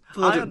 miss.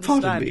 Pardon I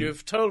understand me.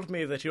 you've told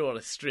me that you're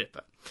a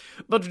stripper.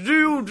 But do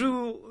you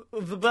do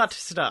the butt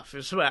stuff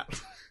as well?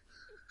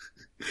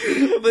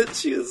 But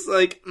she was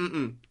like,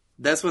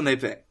 that's when they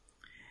pay.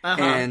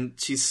 Uh-huh. And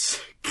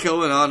she's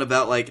going on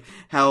about, like,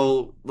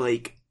 how,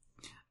 like,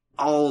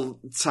 all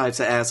types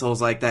of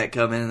assholes like that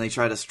come in and they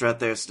try to strut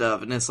their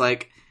stuff. And it's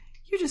like,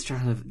 you're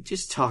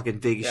just talking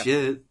big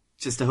shit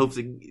just to hope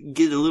to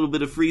get a little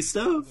bit of free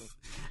stuff.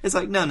 It's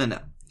like, no.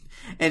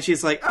 And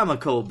she's like, I'm a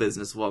cold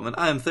businesswoman.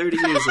 I am 30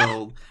 years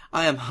old.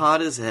 I am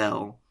hot as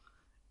hell.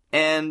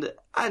 And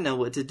I know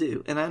what to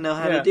do. And I know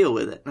how to deal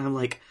with it. And I'm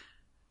like,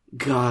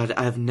 God,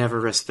 I've never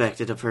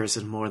respected a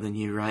person more than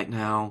you right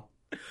now.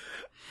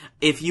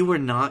 If you were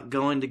not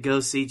going to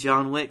go see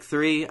John Wick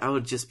 3, I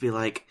would just be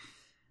like,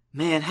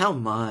 man, how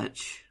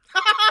much?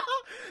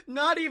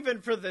 Not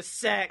even for the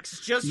sex,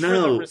 just for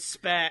No. the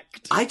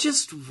respect. I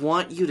just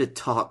want you to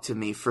talk to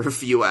me for a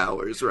few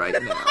hours right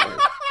now.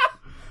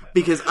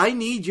 Because I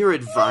need your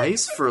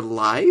advice for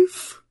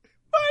life.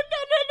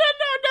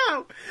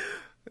 No.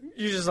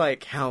 You're just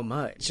like, how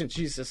much? And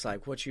she's just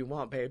like, what you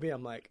want, baby?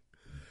 I'm like,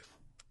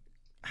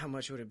 how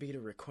much would it be to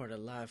record a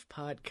live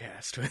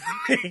podcast with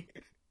me?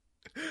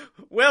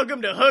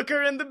 Welcome to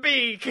Hooker and the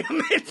Bee,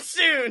 coming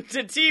soon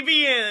to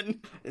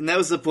TVN. And that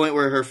was the point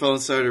where her phone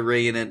started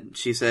ringing and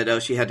she said, oh,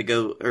 she had to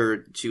go,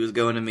 or she was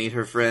going to meet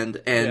her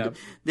friend. And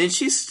then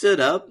she stood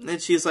up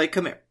and she's like,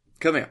 come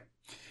here.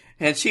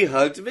 And she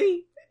hugged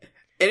me.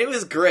 And it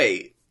was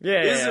great.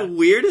 Yeah. It was the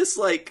weirdest,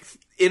 like,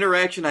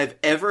 interaction I've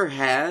ever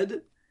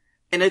had.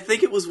 And I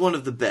think it was one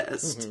of the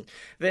best. Mm-hmm.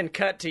 Then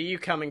cut to you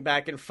coming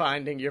back and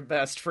finding your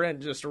best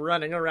friend just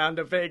running around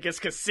a Vegas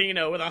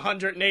casino with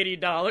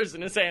 $180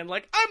 in his hand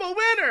like, I'm a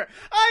winner!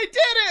 I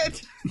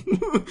did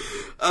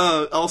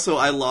it! Also,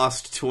 I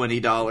lost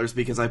 $20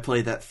 because I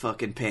played that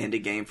fucking Panda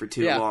game for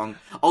too long.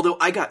 Although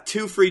I got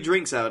 2 free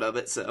drinks out of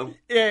it, so...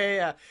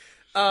 Yeah.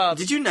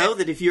 Did you know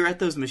that if you're at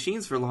those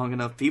machines for long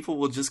enough, people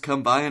will just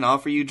come by and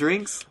offer you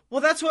drinks? Well,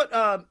 that's what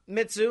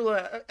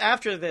Mitsula,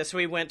 after this,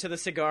 we went to the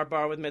cigar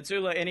bar with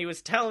Mitsula, and he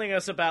was telling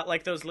us about,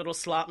 like, those little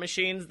slot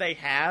machines they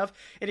have.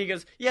 And he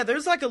goes, yeah,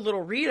 there's, like, a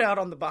little readout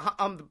on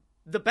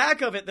the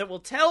back of it that will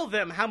tell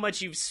them how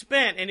much you've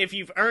spent and if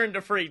you've earned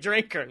a free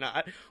drink or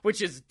not,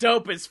 which is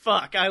dope as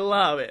fuck. I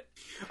love it.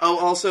 Oh,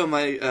 also,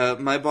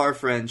 my bar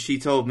friend, she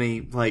told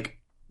me,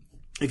 like,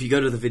 if you go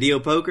to the video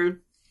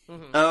poker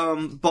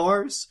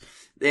bars...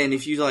 And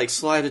if you, like,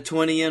 slide a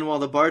 20 in while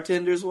the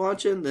bartender's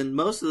watching, then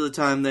most of the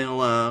time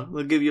they'll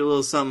give you a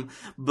little something.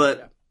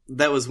 But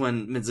that was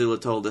when Mitsula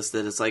told us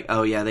that it's like,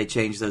 oh, yeah, they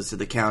changed those to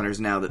the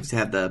counters now that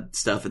have the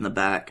stuff in the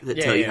back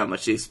that tell you how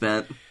much you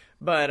spent.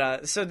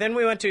 But, so then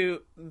we went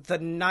to the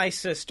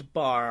nicest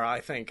bar I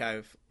think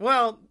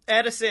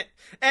Edison.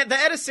 The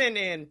Edison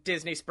in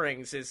Disney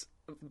Springs is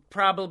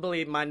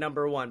probably my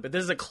number one, but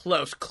this is a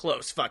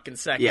close fucking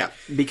second. Yeah,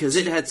 because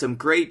it had some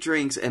great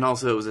drinks, and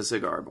also it was a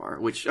cigar bar,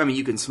 which, I mean,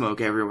 you can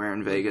smoke everywhere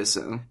in Vegas,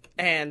 so...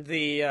 And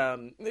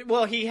the,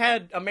 he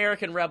had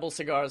American Rebel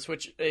Cigars,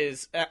 which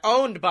is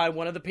owned by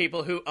one of the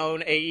people who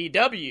own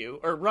AEW,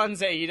 or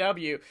runs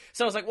AEW,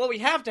 so I was like, well, we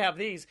have to have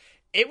these.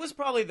 It was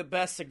probably the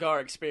best cigar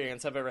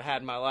experience I've ever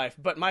had in my life,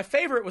 but my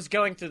favorite was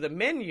going through the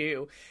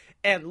menu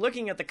and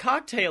looking at the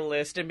cocktail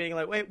list and being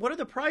like, wait, what are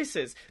the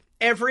prices?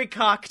 Every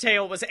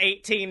cocktail was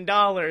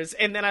 $18,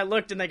 and then I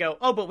looked and they go,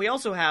 oh, but we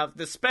also have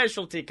the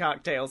specialty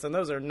cocktails, and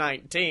those are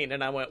 $19,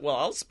 and I went, well,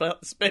 I'll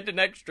spend an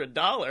extra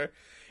 $1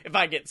 if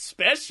I get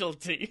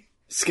specialty.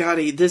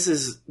 Scotty, this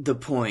is the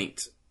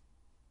point.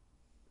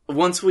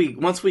 Once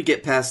we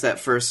get past that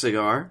first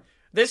cigar...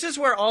 This is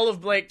where all of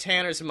Blake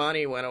Tanner's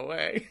money went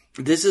away.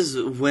 This is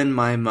when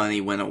my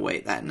money went away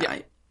that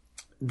night.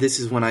 This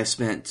is when I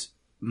spent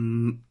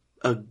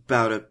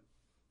about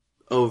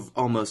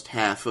almost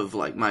half of,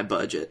 like, my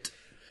budget.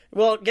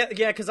 Well,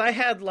 yeah, because I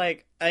had,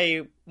 like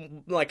a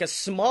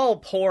small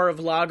pour of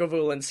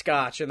Lagavulin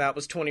scotch, and that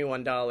was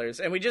 $21.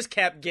 And we just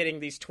kept getting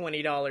these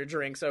 $20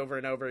 drinks over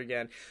and over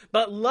again.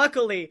 But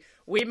luckily,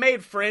 we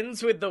made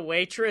friends with the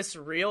waitress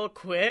real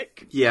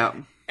quick. Yeah.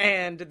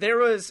 And it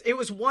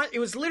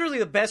was literally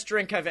the best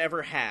drink I've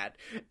ever had.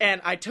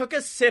 And I took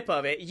a sip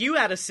of it. You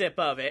had a sip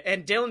of it.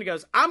 And Dylan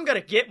goes, I'm going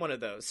to get one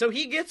of those. So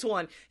he gets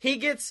one. He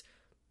gets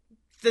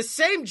the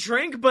same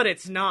drink, but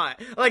it's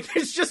not. Like,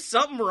 there's just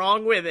something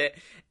wrong with it.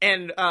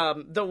 And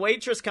the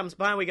waitress comes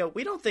by and we go,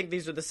 we don't think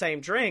these are the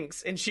same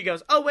drinks. And she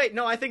goes, oh, wait,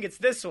 no, I think it's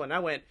this one. I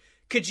went,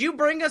 could you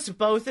bring us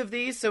both of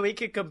these so we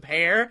could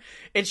compare?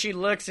 And she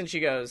looks and she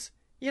goes,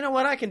 you know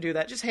what, I can do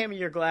that. Just hand me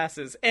your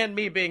glasses. And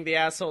me being the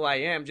asshole I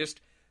am, just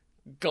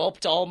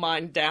gulped all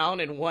mine down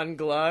in one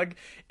glug.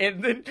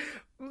 And then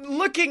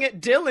looking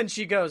at Dylan,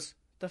 she goes,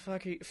 the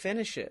fuck,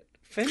 finish it.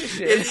 Finish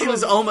it. It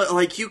was almost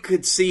like you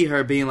could see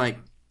her being like,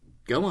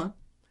 go on.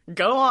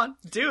 Go on,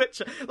 do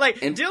it.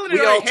 Like, And Dylan had we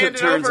all already took handed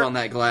turns over. on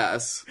that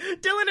glass.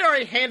 Dylan had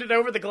already handed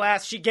over the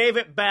glass. She gave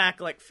it back.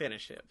 Like,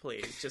 finish it,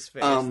 please. Just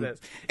finish this.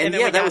 And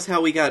then yeah, we that was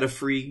how we got a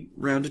free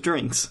round of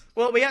drinks.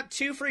 Well, we got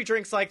 2 free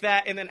drinks like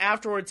that, and then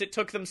afterwards it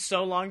took them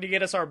so long to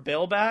get us our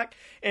bill back.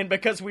 And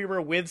because we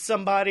were with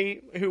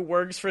somebody who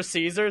works for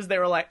Caesars, they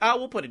were like, "Oh,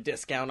 we'll put a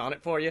discount on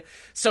it for you."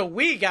 So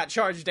we got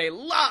charged a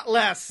lot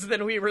less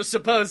than we were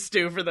supposed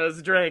to for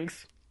those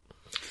drinks.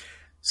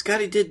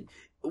 Scotty,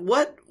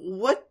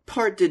 what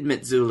part did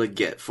Mitsula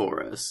get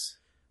for us?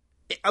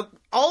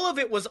 All of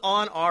it was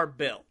on our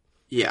bill.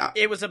 Yeah.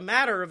 It was a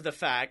matter of the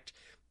fact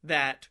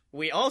that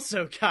we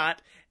also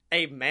got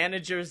a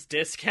manager's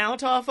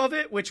discount off of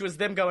it, which was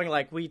them going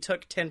like, we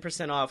took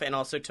 10% off and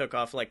also took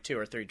off like 2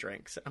 or 3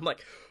 drinks. I'm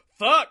like,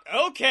 fuck,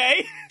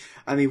 okay.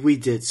 I mean, we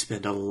did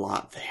spend a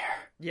lot there.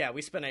 Yeah,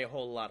 we spent a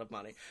whole lot of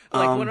money.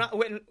 Like,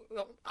 when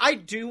I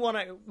do want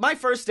to... My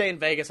first day in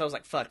Vegas, I was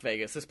like, fuck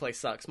Vegas, this place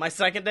sucks. My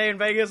second day in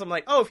Vegas, I'm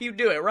like, oh, if you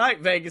do it right,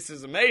 Vegas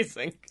is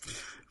amazing.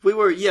 We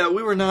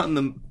were not in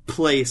the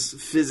place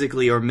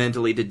physically or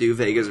mentally to do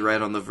Vegas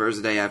right on the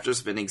first day after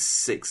spending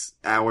 6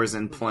 hours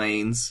in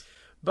planes.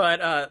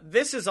 But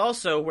this is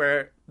also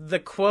where the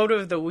quote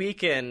of the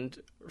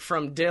weekend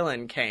from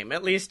Dylan came,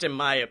 at least in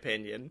my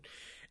opinion.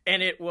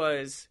 And it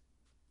was,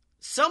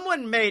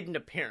 someone made an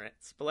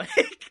appearance,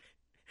 Blake.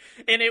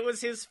 And it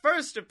was his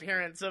first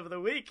appearance of the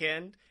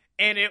weekend,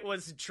 and it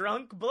was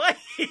Drunk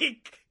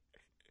Blake.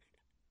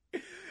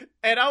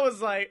 And I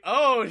was like,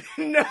 oh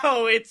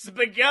no, it's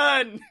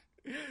begun.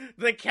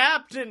 The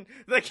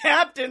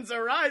captain's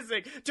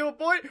arising. To a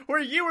point where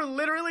you were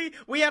literally,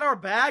 we had our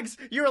bags,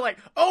 you were like,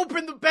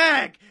 open the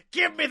bag,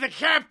 give me the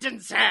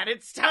captain's hat,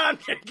 it's time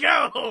to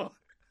go.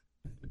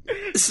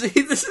 See,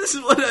 this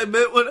is what I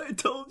meant when I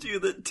told you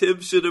that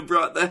Tim should have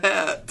brought the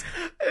hat.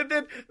 And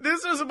then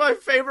this was my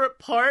favorite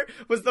part,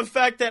 was the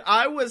fact that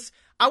I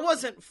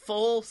wasn't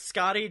full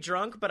Scotty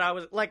drunk, but I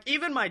was like,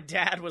 even my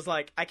dad was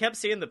like, I kept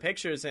seeing the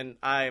pictures and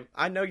I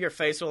know your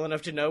face well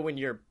enough to know when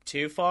you're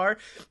too far.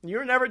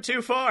 You're never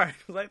too far. I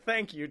was like,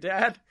 thank you,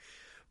 Dad.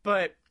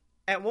 But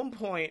at one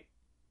point,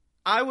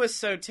 I was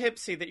so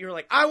tipsy that you were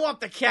like, I want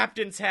the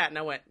captain's hat. And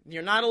I went,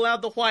 you're not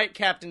allowed the white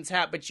captain's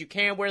hat, but you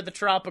can wear the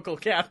tropical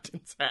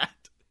captain's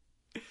hat.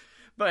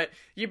 But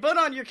you put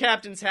on your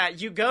captain's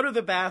hat, you go to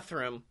the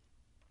bathroom,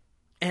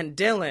 and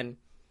Dylan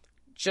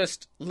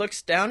just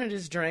looks down at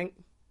his drink,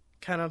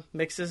 kind of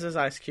mixes his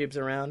ice cubes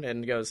around,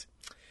 and goes,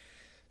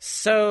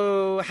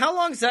 so how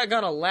long's that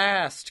gonna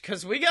last?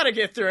 Because we gotta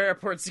get through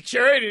airport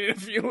security in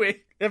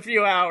a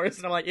few hours.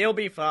 And I'm like, you'll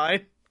be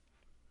fine.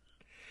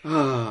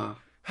 Oh,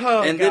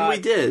 and God. Then we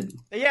did.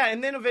 Yeah,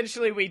 and then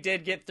eventually we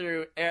did get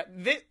through.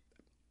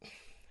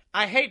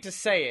 I hate to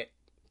say it,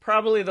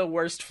 probably the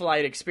worst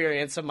flight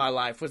experience of my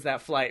life was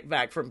that flight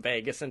back from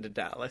Vegas into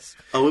Dallas.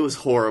 Oh, it was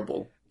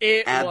horrible.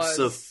 It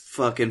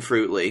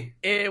Abso-fucking-fruitly.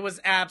 It was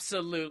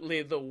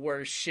absolutely the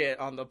worst shit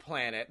on the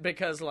planet,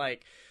 because,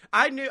 like,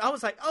 I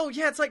was like, oh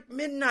yeah, it's like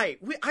midnight.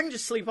 I can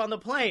just sleep on the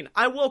plane.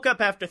 I woke up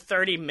after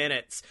 30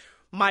 minutes.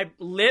 My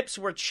lips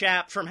were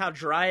chapped from how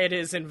dry it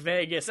is in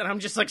Vegas, and I'm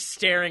just, like,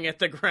 staring at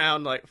the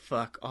ground like,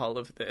 fuck all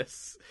of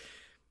this.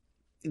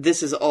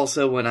 This is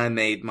also when I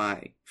made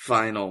my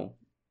final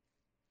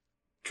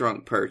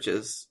drunk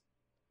purchase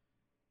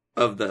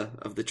of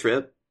the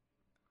trip.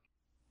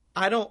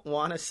 I don't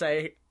want to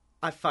say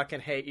I fucking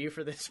hate you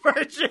for this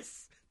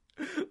purchase,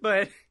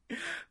 but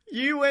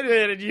you went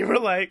in and you were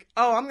like,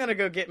 oh, I'm going to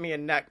go get me a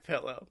neck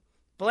pillow.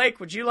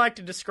 Blake, would you like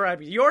to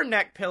describe your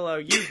neck pillow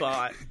you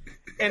bought?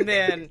 And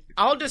then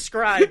I'll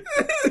describe,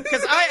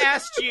 because I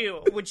asked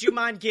you, would you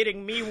mind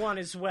getting me one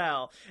as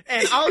well?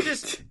 And I'll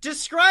just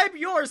describe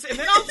yours, and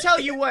then I'll tell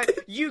you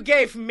what you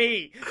gave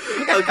me.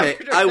 Okay,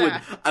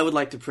 I would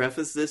like to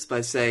preface this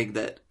by saying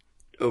that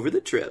over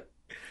the trip,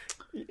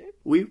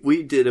 we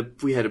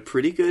had a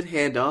pretty good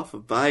handoff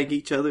of buying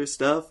each other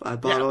stuff. I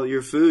bought all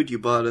your food. You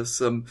bought us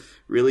some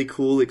really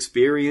cool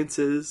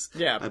experiences.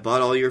 Yeah. I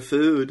bought all your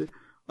food,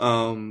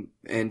 and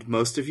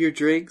most of your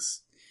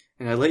drinks.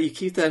 And I let you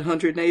keep that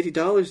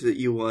 $180 that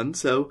you won.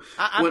 So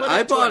when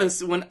I bought a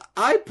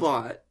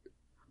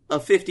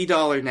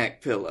 $50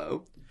 neck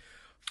pillow,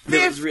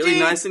 it was really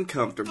nice and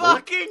comfortable.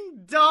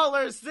 Fucking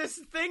dollars!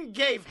 This thing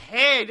gave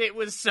head. It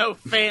was so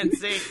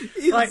fancy.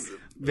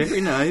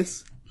 Very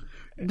nice.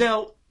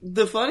 Now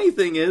the funny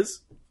thing is,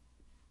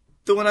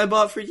 the one I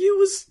bought for you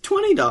was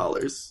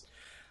 $20.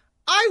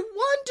 I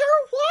wonder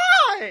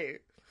why.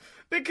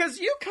 Because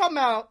you come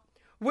out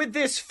with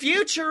this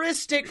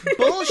futuristic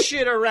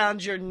bullshit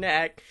around your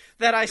neck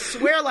that I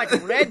swear like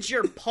read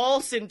your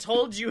pulse and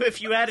told you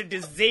if you had a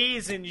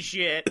disease and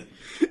shit.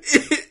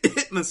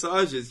 It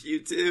massages you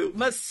too.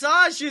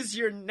 Massages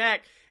your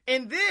neck.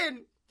 And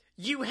then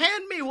you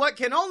hand me what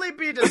can only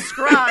be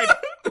described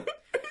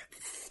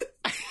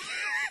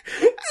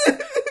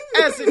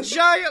has a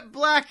giant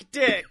black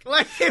dick.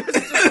 Like, it was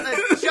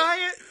just a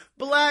giant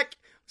black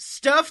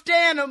stuffed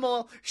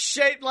animal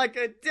shaped like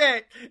a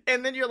dick,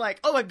 and then you're like,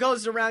 oh, it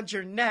goes around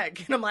your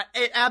neck, and I'm like,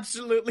 it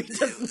absolutely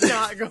does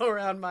not go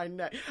around my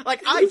neck.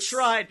 Like, I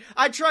tried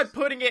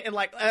putting it in,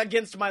 like,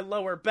 against my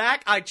lower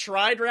back. I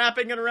tried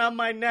wrapping it around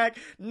my neck.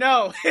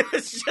 No, it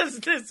was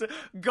just this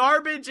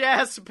garbage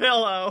ass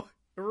pillow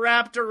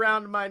wrapped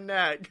around my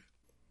neck.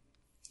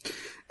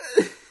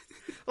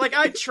 Like,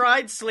 I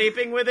tried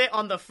sleeping with it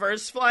on the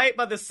first flight,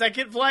 but the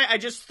second flight, I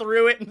just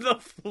threw it in the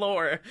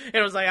floor. It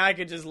was like, I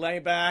could just lay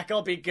back,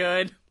 I'll be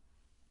good.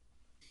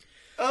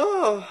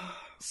 Oh.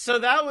 So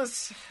that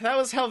was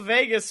how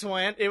Vegas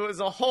went. It was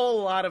a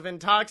whole lot of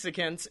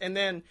intoxicants, and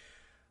then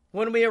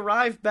when we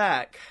arrived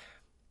back,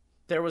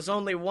 there was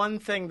only one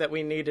thing that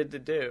we needed to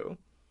do.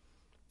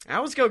 I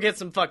was go get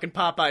some fucking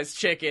Popeye's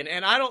chicken,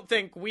 and I don't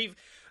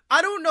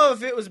know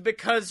if it was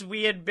because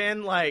we had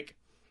been, like,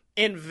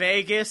 in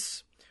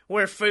Vegas,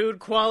 where food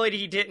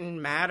quality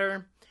didn't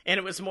matter, and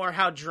it was more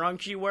how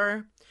drunk you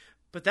were.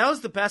 But that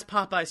was the best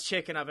Popeye's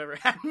chicken I've ever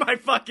had in my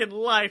fucking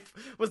life,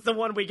 was the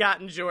one we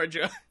got in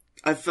Georgia.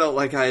 I felt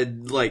like I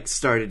had, like,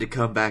 started to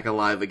come back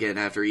alive again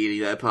after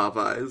eating that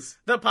Popeyes.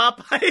 The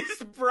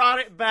Popeyes brought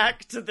it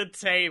back to the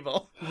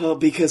table. Well,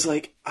 because,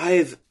 like,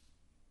 I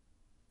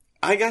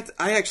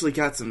actually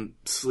got some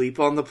sleep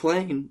on the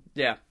plane.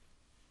 Yeah.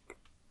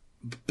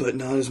 But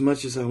not as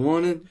much as I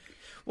wanted.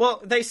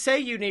 Well, they say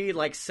you need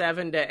like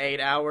 7 to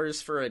 8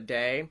 hours for a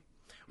day.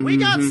 We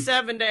got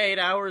 7 to 8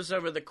 hours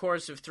over the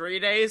course of 3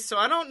 days, so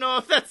I don't know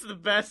if that's the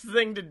best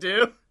thing to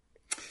do.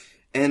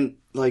 And,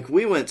 like,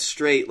 I went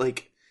straight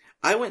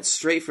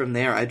from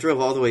there. I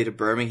drove all the way to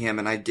Birmingham,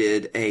 and I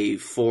did a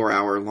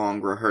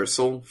 4-hour-long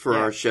rehearsal for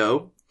our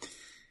show.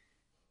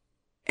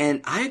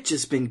 And I had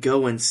just been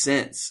going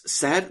since.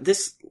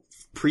 This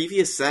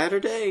previous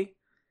Saturday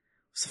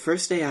was the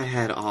first day I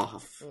had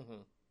off.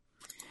 Mm-hmm.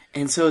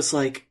 And so it's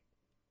like,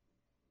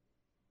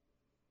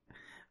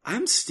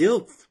 I'm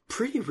still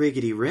pretty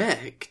riggedy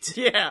wrecked.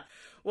 Yeah.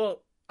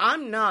 Well,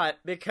 I'm not,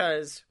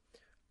 because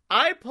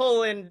I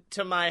pull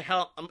into my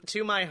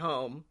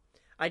home.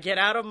 I get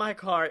out of my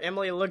car.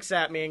 Emily looks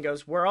at me and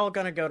goes, "We're all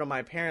going to go to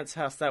my parents'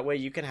 house. That way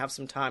you can have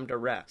some time to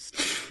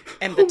rest."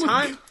 And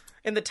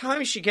the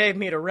time she gave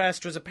me to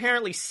rest was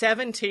apparently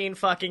 17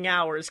 fucking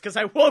hours, because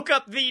I woke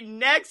up the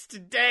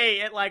next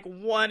day at like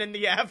 1 in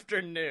the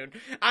afternoon.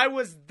 I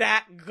was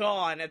that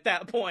gone at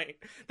that point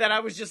that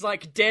I was just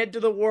like dead to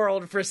the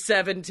world for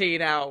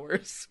 17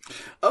 hours.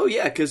 Oh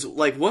yeah, because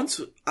like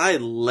once I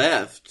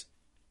left,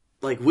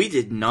 like we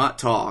did not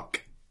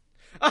talk.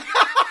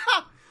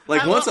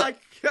 Like once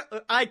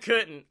I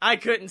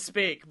couldn't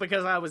speak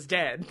because I was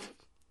dead.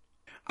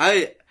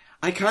 I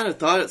kind of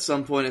thought at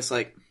some point it's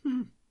like,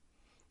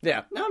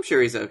 yeah. No, I'm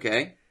sure he's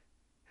okay.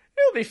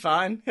 He'll be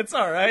fine. It's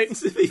all right.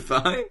 He'll be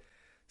fine.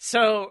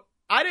 So,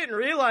 I didn't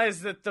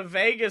realize that the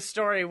Vegas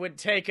story would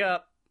take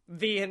up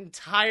the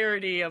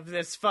entirety of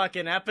this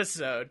fucking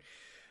episode.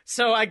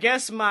 So, I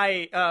guess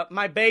my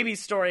baby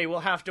story will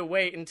have to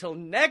wait until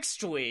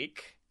next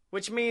week,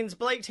 which means,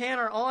 Blake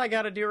Tanner, all I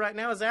gotta do right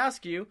now is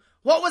ask you,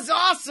 what was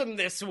awesome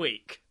this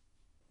week?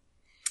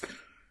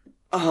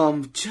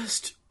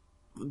 Just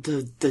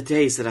the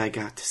days that I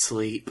got to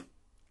sleep.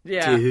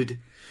 Yeah. Dude.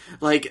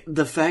 Like,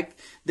 the fact,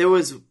 there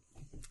was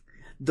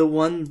the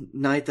one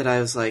night that I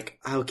was like,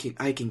 I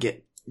can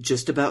get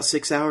just about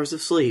 6 hours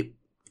of sleep.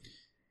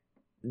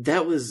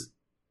 That was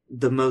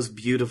the most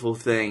beautiful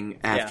thing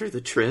after the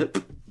trip.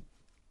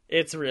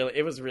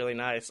 It was really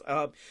nice.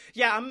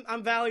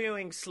 I'm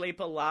valuing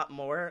sleep a lot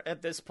more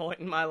at this point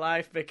in my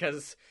life,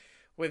 because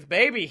with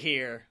baby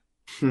here,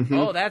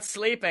 that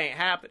sleep ain't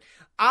happening.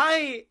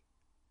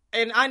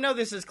 And I know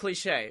this is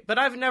cliche, but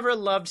I've never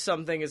loved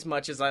something as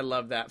much as I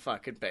love that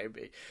fucking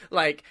baby.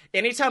 Like,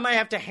 anytime I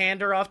have to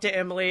hand her off to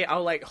Emily,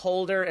 I'll, like,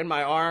 hold her in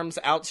my arms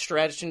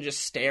outstretched and just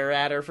stare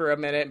at her for a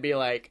minute and be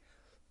like,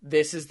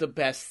 this is the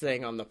best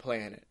thing on the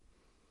planet.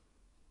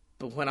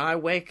 But when I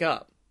wake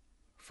up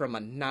from a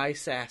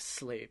nice-ass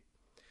sleep,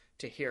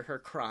 to hear her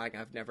crying,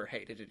 I've never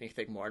hated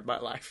anything more in my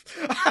life.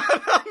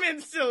 I'm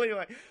instantly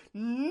like,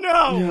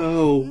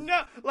 no.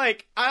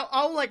 Like,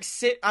 I'll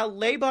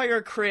lay by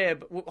her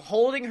crib,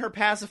 holding her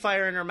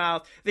pacifier in her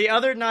mouth. The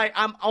other night,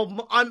 I'm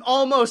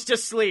almost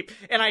asleep,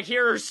 and I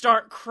hear her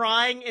start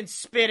crying and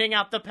spitting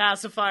out the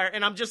pacifier,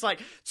 and I'm just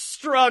like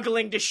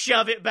struggling to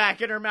shove it back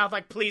in her mouth.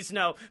 Like, please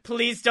no,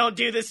 please don't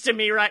do this to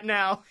me right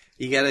now.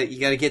 You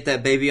gotta get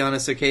that baby on a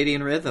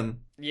circadian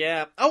rhythm.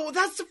 Yeah. Oh,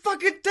 that's the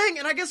fucking thing,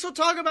 and I guess we'll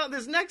talk about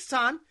this next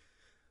time.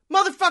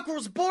 Motherfucker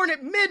was born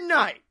at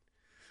midnight.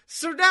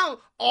 So now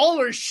all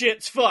her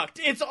shit's fucked.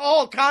 It's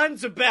all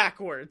kinds of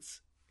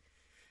backwards.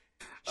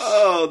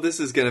 Oh, this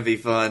is gonna be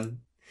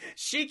fun.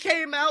 She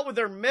came out with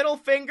her middle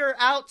finger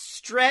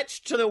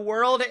outstretched to the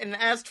world and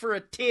asked for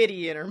a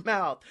titty in her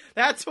mouth.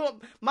 That's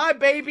what, my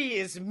baby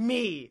is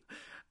me.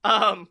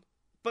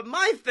 But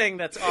my thing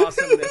that's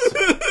awesome this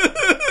week.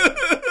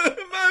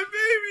 My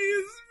baby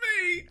is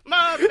me.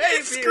 My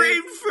baby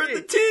screamed for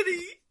the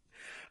titty.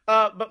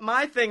 But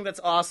my thing that's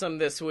awesome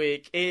this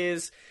week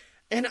is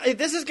And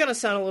this is going to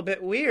sound a little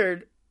bit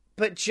weird,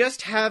 but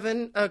just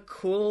having a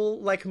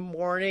cool, like,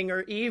 morning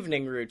or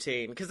evening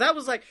routine. Because that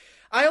was, like,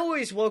 I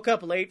always woke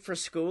up late for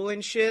school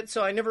and shit,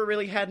 so I never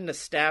really had an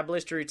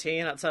established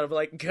routine outside of,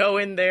 like, go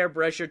in there,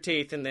 brush your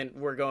teeth, and then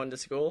we're going to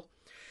school.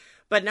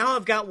 But now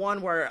I've got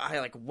one where I,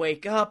 like,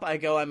 wake up, I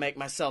make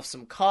myself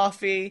some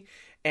coffee,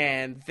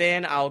 and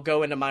then I'll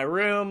go into my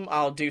room,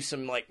 I'll do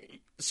some, like,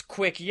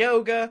 quick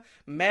yoga,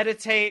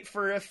 meditate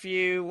for a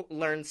few,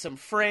 learn some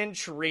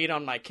French, read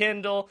on my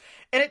Kindle,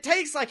 and it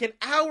takes like an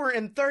hour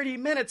and 30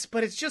 minutes,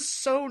 but it's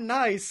just so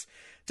nice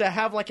to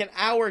have like an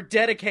hour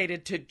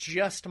dedicated to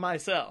just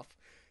myself.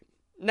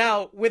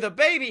 Now, with a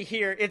baby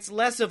here, it's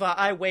less of a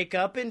I wake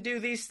up and do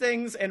these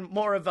things and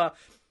more of a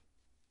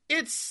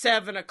it's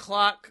 7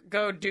 o'clock,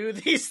 go do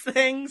these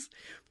things.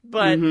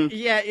 But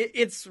yeah,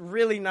 it's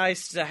really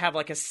nice to have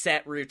like a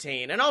set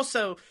routine. And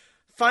also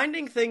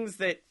finding things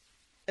that,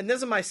 and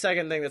this is my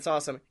second thing that's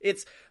awesome,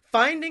 it's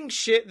finding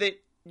shit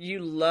that you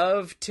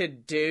love to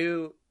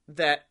do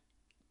that,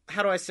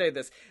 how do I say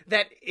this,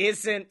 that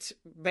isn't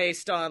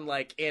based on,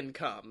 like,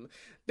 income.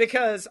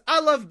 Because I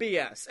love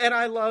BS, and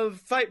I love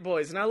Fight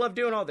Boys, and I love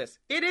doing all this.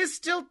 It is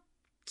still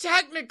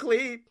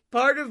technically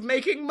part of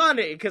making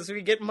money, because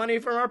we get money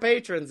from our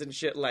patrons and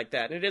shit like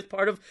that, and it is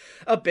part of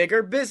a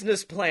bigger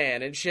business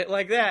plan and shit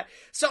like that.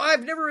 So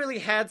I've never really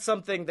had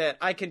something that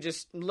I can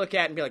just look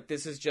at and be like,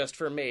 this is just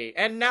for me.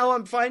 And now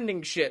I'm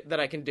finding shit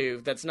that I can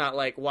do that's not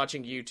like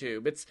watching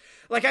YouTube. It's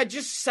like I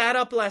just sat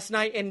up last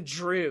night and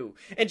drew,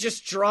 and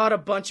just drawed a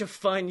bunch of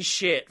fun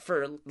shit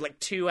for like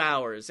 2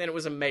 hours, and it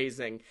was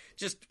amazing.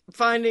 Just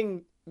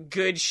finding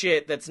good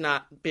shit that's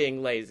not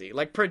being lazy,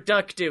 like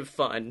productive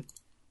fun.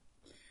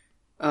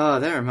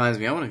 Oh, that reminds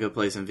me. I want to go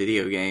play some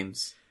video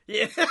games.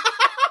 Yeah.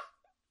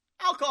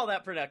 I'll call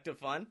that productive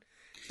fun.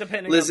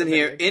 Depending Listen on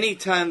here, any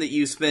time that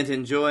you spent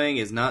enjoying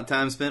is not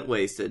time spent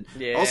wasted.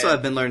 Yeah. Also,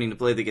 I've been learning to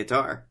play the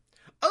guitar.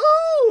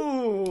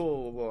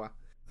 Oh!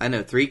 I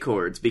know 3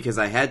 chords because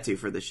I had to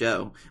for the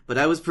show, but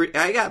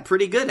I got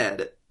pretty good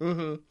at it.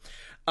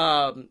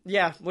 Mm-hmm.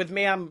 Yeah, with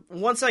me,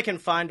 once I can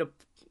find a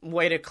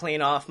way to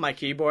clean off my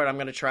keyboard, I'm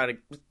going to try to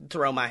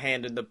throw my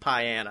hand in the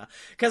piano.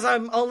 Because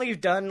I've only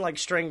done, like,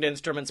 stringed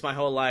instruments my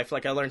whole life.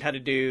 Like, I learned how to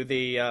do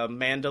the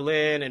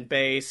mandolin and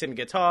bass and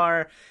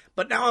guitar.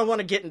 But now I want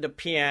to get into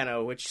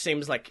piano, which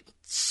seems like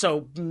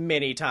so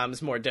many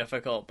times more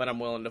difficult, but I'm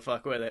willing to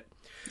fuck with it.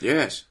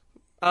 Yes.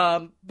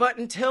 But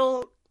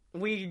until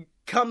we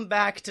come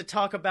back to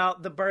talk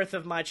about the birth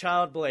of my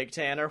child, Blake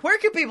Tanner, where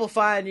can people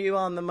find you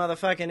on the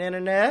motherfucking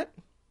internet?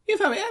 You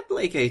can find me at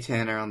Blake A.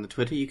 Tanner on the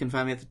Twitter. You can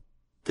find me at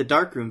the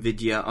Darkroom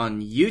Vidya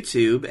on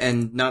YouTube,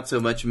 and not so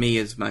much me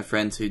as my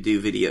friends who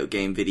do video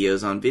game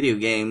videos on video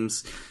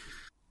games.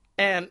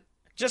 And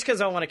just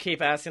because I want to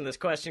keep asking this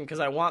question, because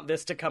I want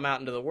this to come out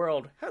into the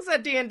world, how's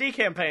that D&D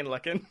campaign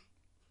looking?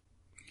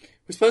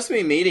 We're supposed to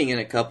be meeting in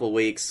a couple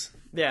weeks.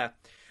 Yeah.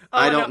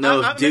 I don't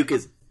know if Duke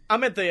is...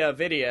 I'm at the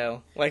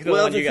video. Like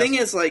the thing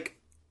is, like,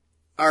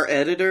 our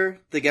editor,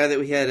 the guy that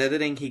we had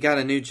editing, he got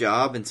a new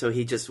job, and so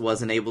he just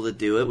wasn't able to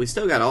do it. We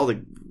still got all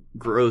the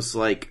gross,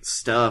 like,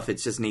 stuff. It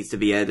just needs to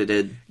be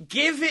edited.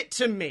 Give it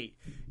to me.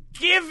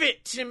 Give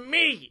it to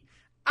me.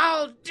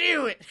 I'll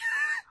do it.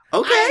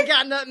 Okay. I ain't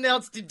got nothing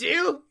else to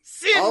do.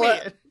 Send me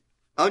it.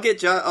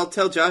 I'll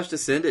tell Josh to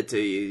send it to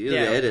you. You'll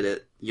edit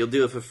it. You'll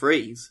do it for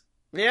free.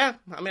 Yeah,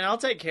 I mean, I'll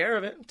take care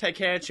of it. Take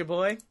care of your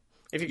boy.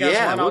 If you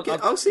guys want,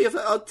 I'll see if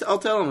I'll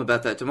tell him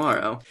about that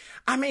tomorrow.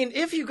 I mean,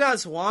 if you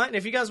guys want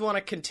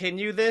to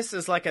continue this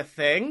as like a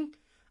thing,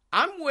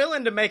 I'm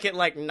willing to make it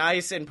like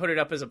nice and put it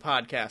up as a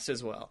podcast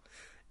as well.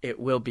 It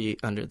will be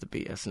under the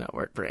BS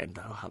Network brand,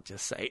 though. I'll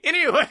just say.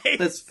 Anyway,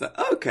 that's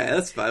okay.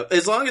 That's fine.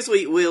 As long as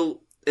we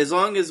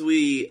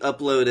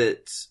upload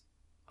it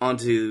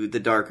onto the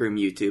Darkroom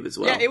YouTube as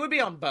well. Yeah, it would be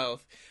on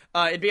both.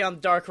 It'd be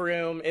on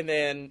Darkroom, and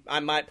then I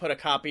might put a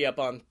copy up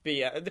on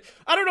BS.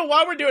 I don't know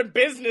why we're doing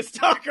business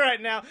talk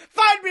right now.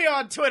 Find me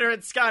on Twitter at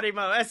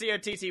ScottyMo,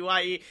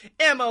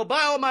 ScottyMo.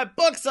 Buy all my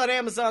books on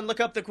Amazon. Look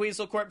up the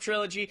Queasel Corp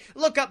trilogy.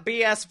 Look up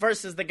BS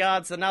versus the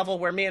Gods, the novel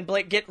where me and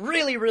Blake get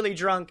really, really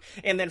drunk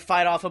and then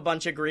fight off a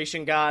bunch of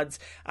Grecian gods.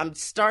 I'm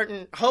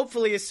starting,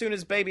 hopefully as soon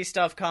as baby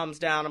stuff calms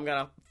down, I'm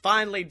going to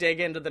finally dig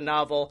into the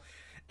novel.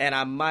 And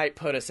I might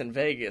put us in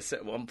Vegas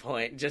at one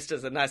point, just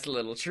as a nice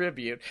little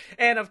tribute.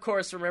 And, of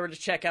course, remember to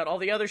check out all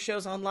the other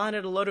shows online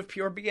at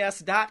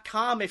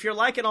aloadofpurebs.com. If you're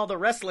liking all the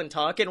wrestling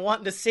talk and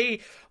wanting to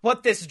see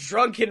what this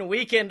drunken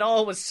weekend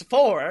all was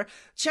for,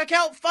 check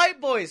out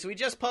Fight Boys. We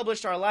just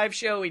published our live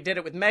show. We did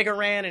it with Mega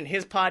Ran and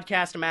his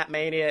podcast, Matt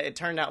Mania. It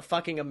turned out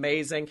fucking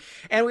amazing.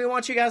 And we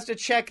want you guys to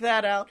check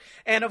that out.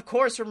 And, of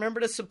course, remember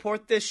to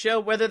support this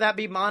show, whether that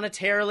be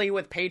monetarily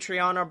with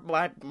Patreon or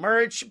by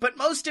merch. But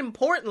most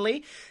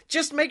importantly,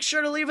 just make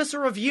sure to leave us a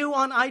review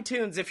on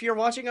iTunes. If you're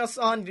watching us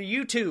on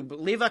YouTube,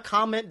 leave a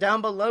comment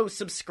down below,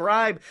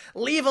 subscribe,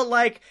 leave a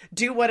like,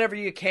 do whatever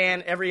you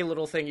can. Every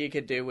little thing you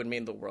could do would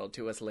mean the world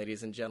to us,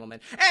 ladies and gentlemen.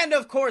 And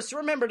of course,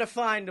 remember to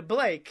find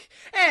Blake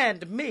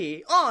and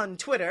me on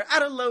Twitter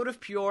at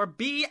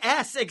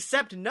aloadofpurebs,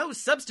 except no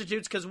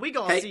substitutes, because we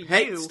gonna see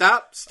you.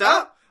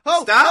 Stop.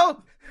 Oh,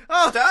 Stop!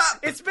 Oh, Stop!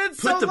 It's been Put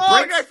so the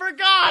long, brakes- I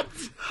forgot!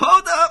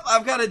 Hold up!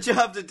 I've got a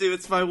job to do.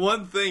 It's my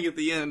one thing at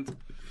the end.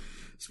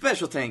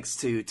 Special thanks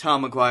to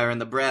Tom McGuire and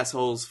the Brass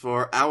Holes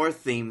for our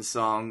theme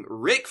song,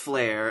 Ric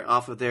Flair,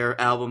 off of their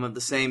album of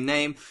the same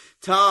name.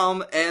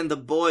 Tom and the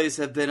boys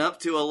have been up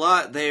to a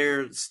lot.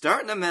 They're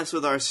starting to mess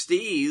with our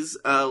steez.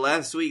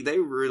 Last week they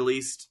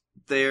released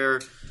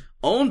their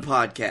own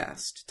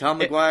podcast, Tom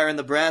McGuire and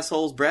the Brass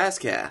Holes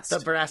Brasscast. The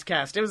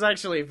Brasscast. It was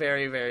actually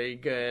very, very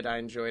good. I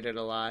enjoyed it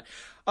a lot.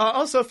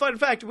 Also, fun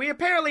fact, we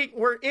apparently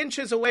were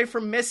inches away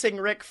from missing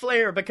Ric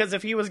Flair, because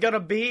if he was going to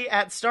be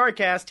at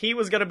StarCast, he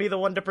was going to be the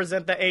one to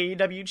present the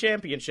AEW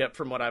Championship,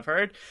 from what I've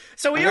heard.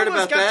 So we I heard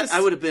almost about got that.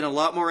 I would have been a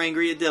lot more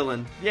angry at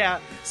Dylan. Yeah,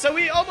 so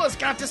we almost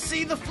got to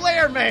see the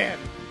Flair Man.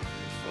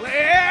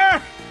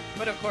 Flair!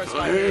 But of course,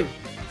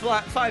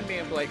 find me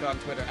and Blake on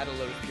Twitter at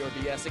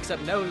 @AloadofPureBS,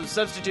 except no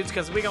substitutes,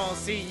 because we gonna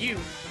see you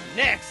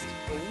next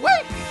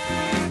week!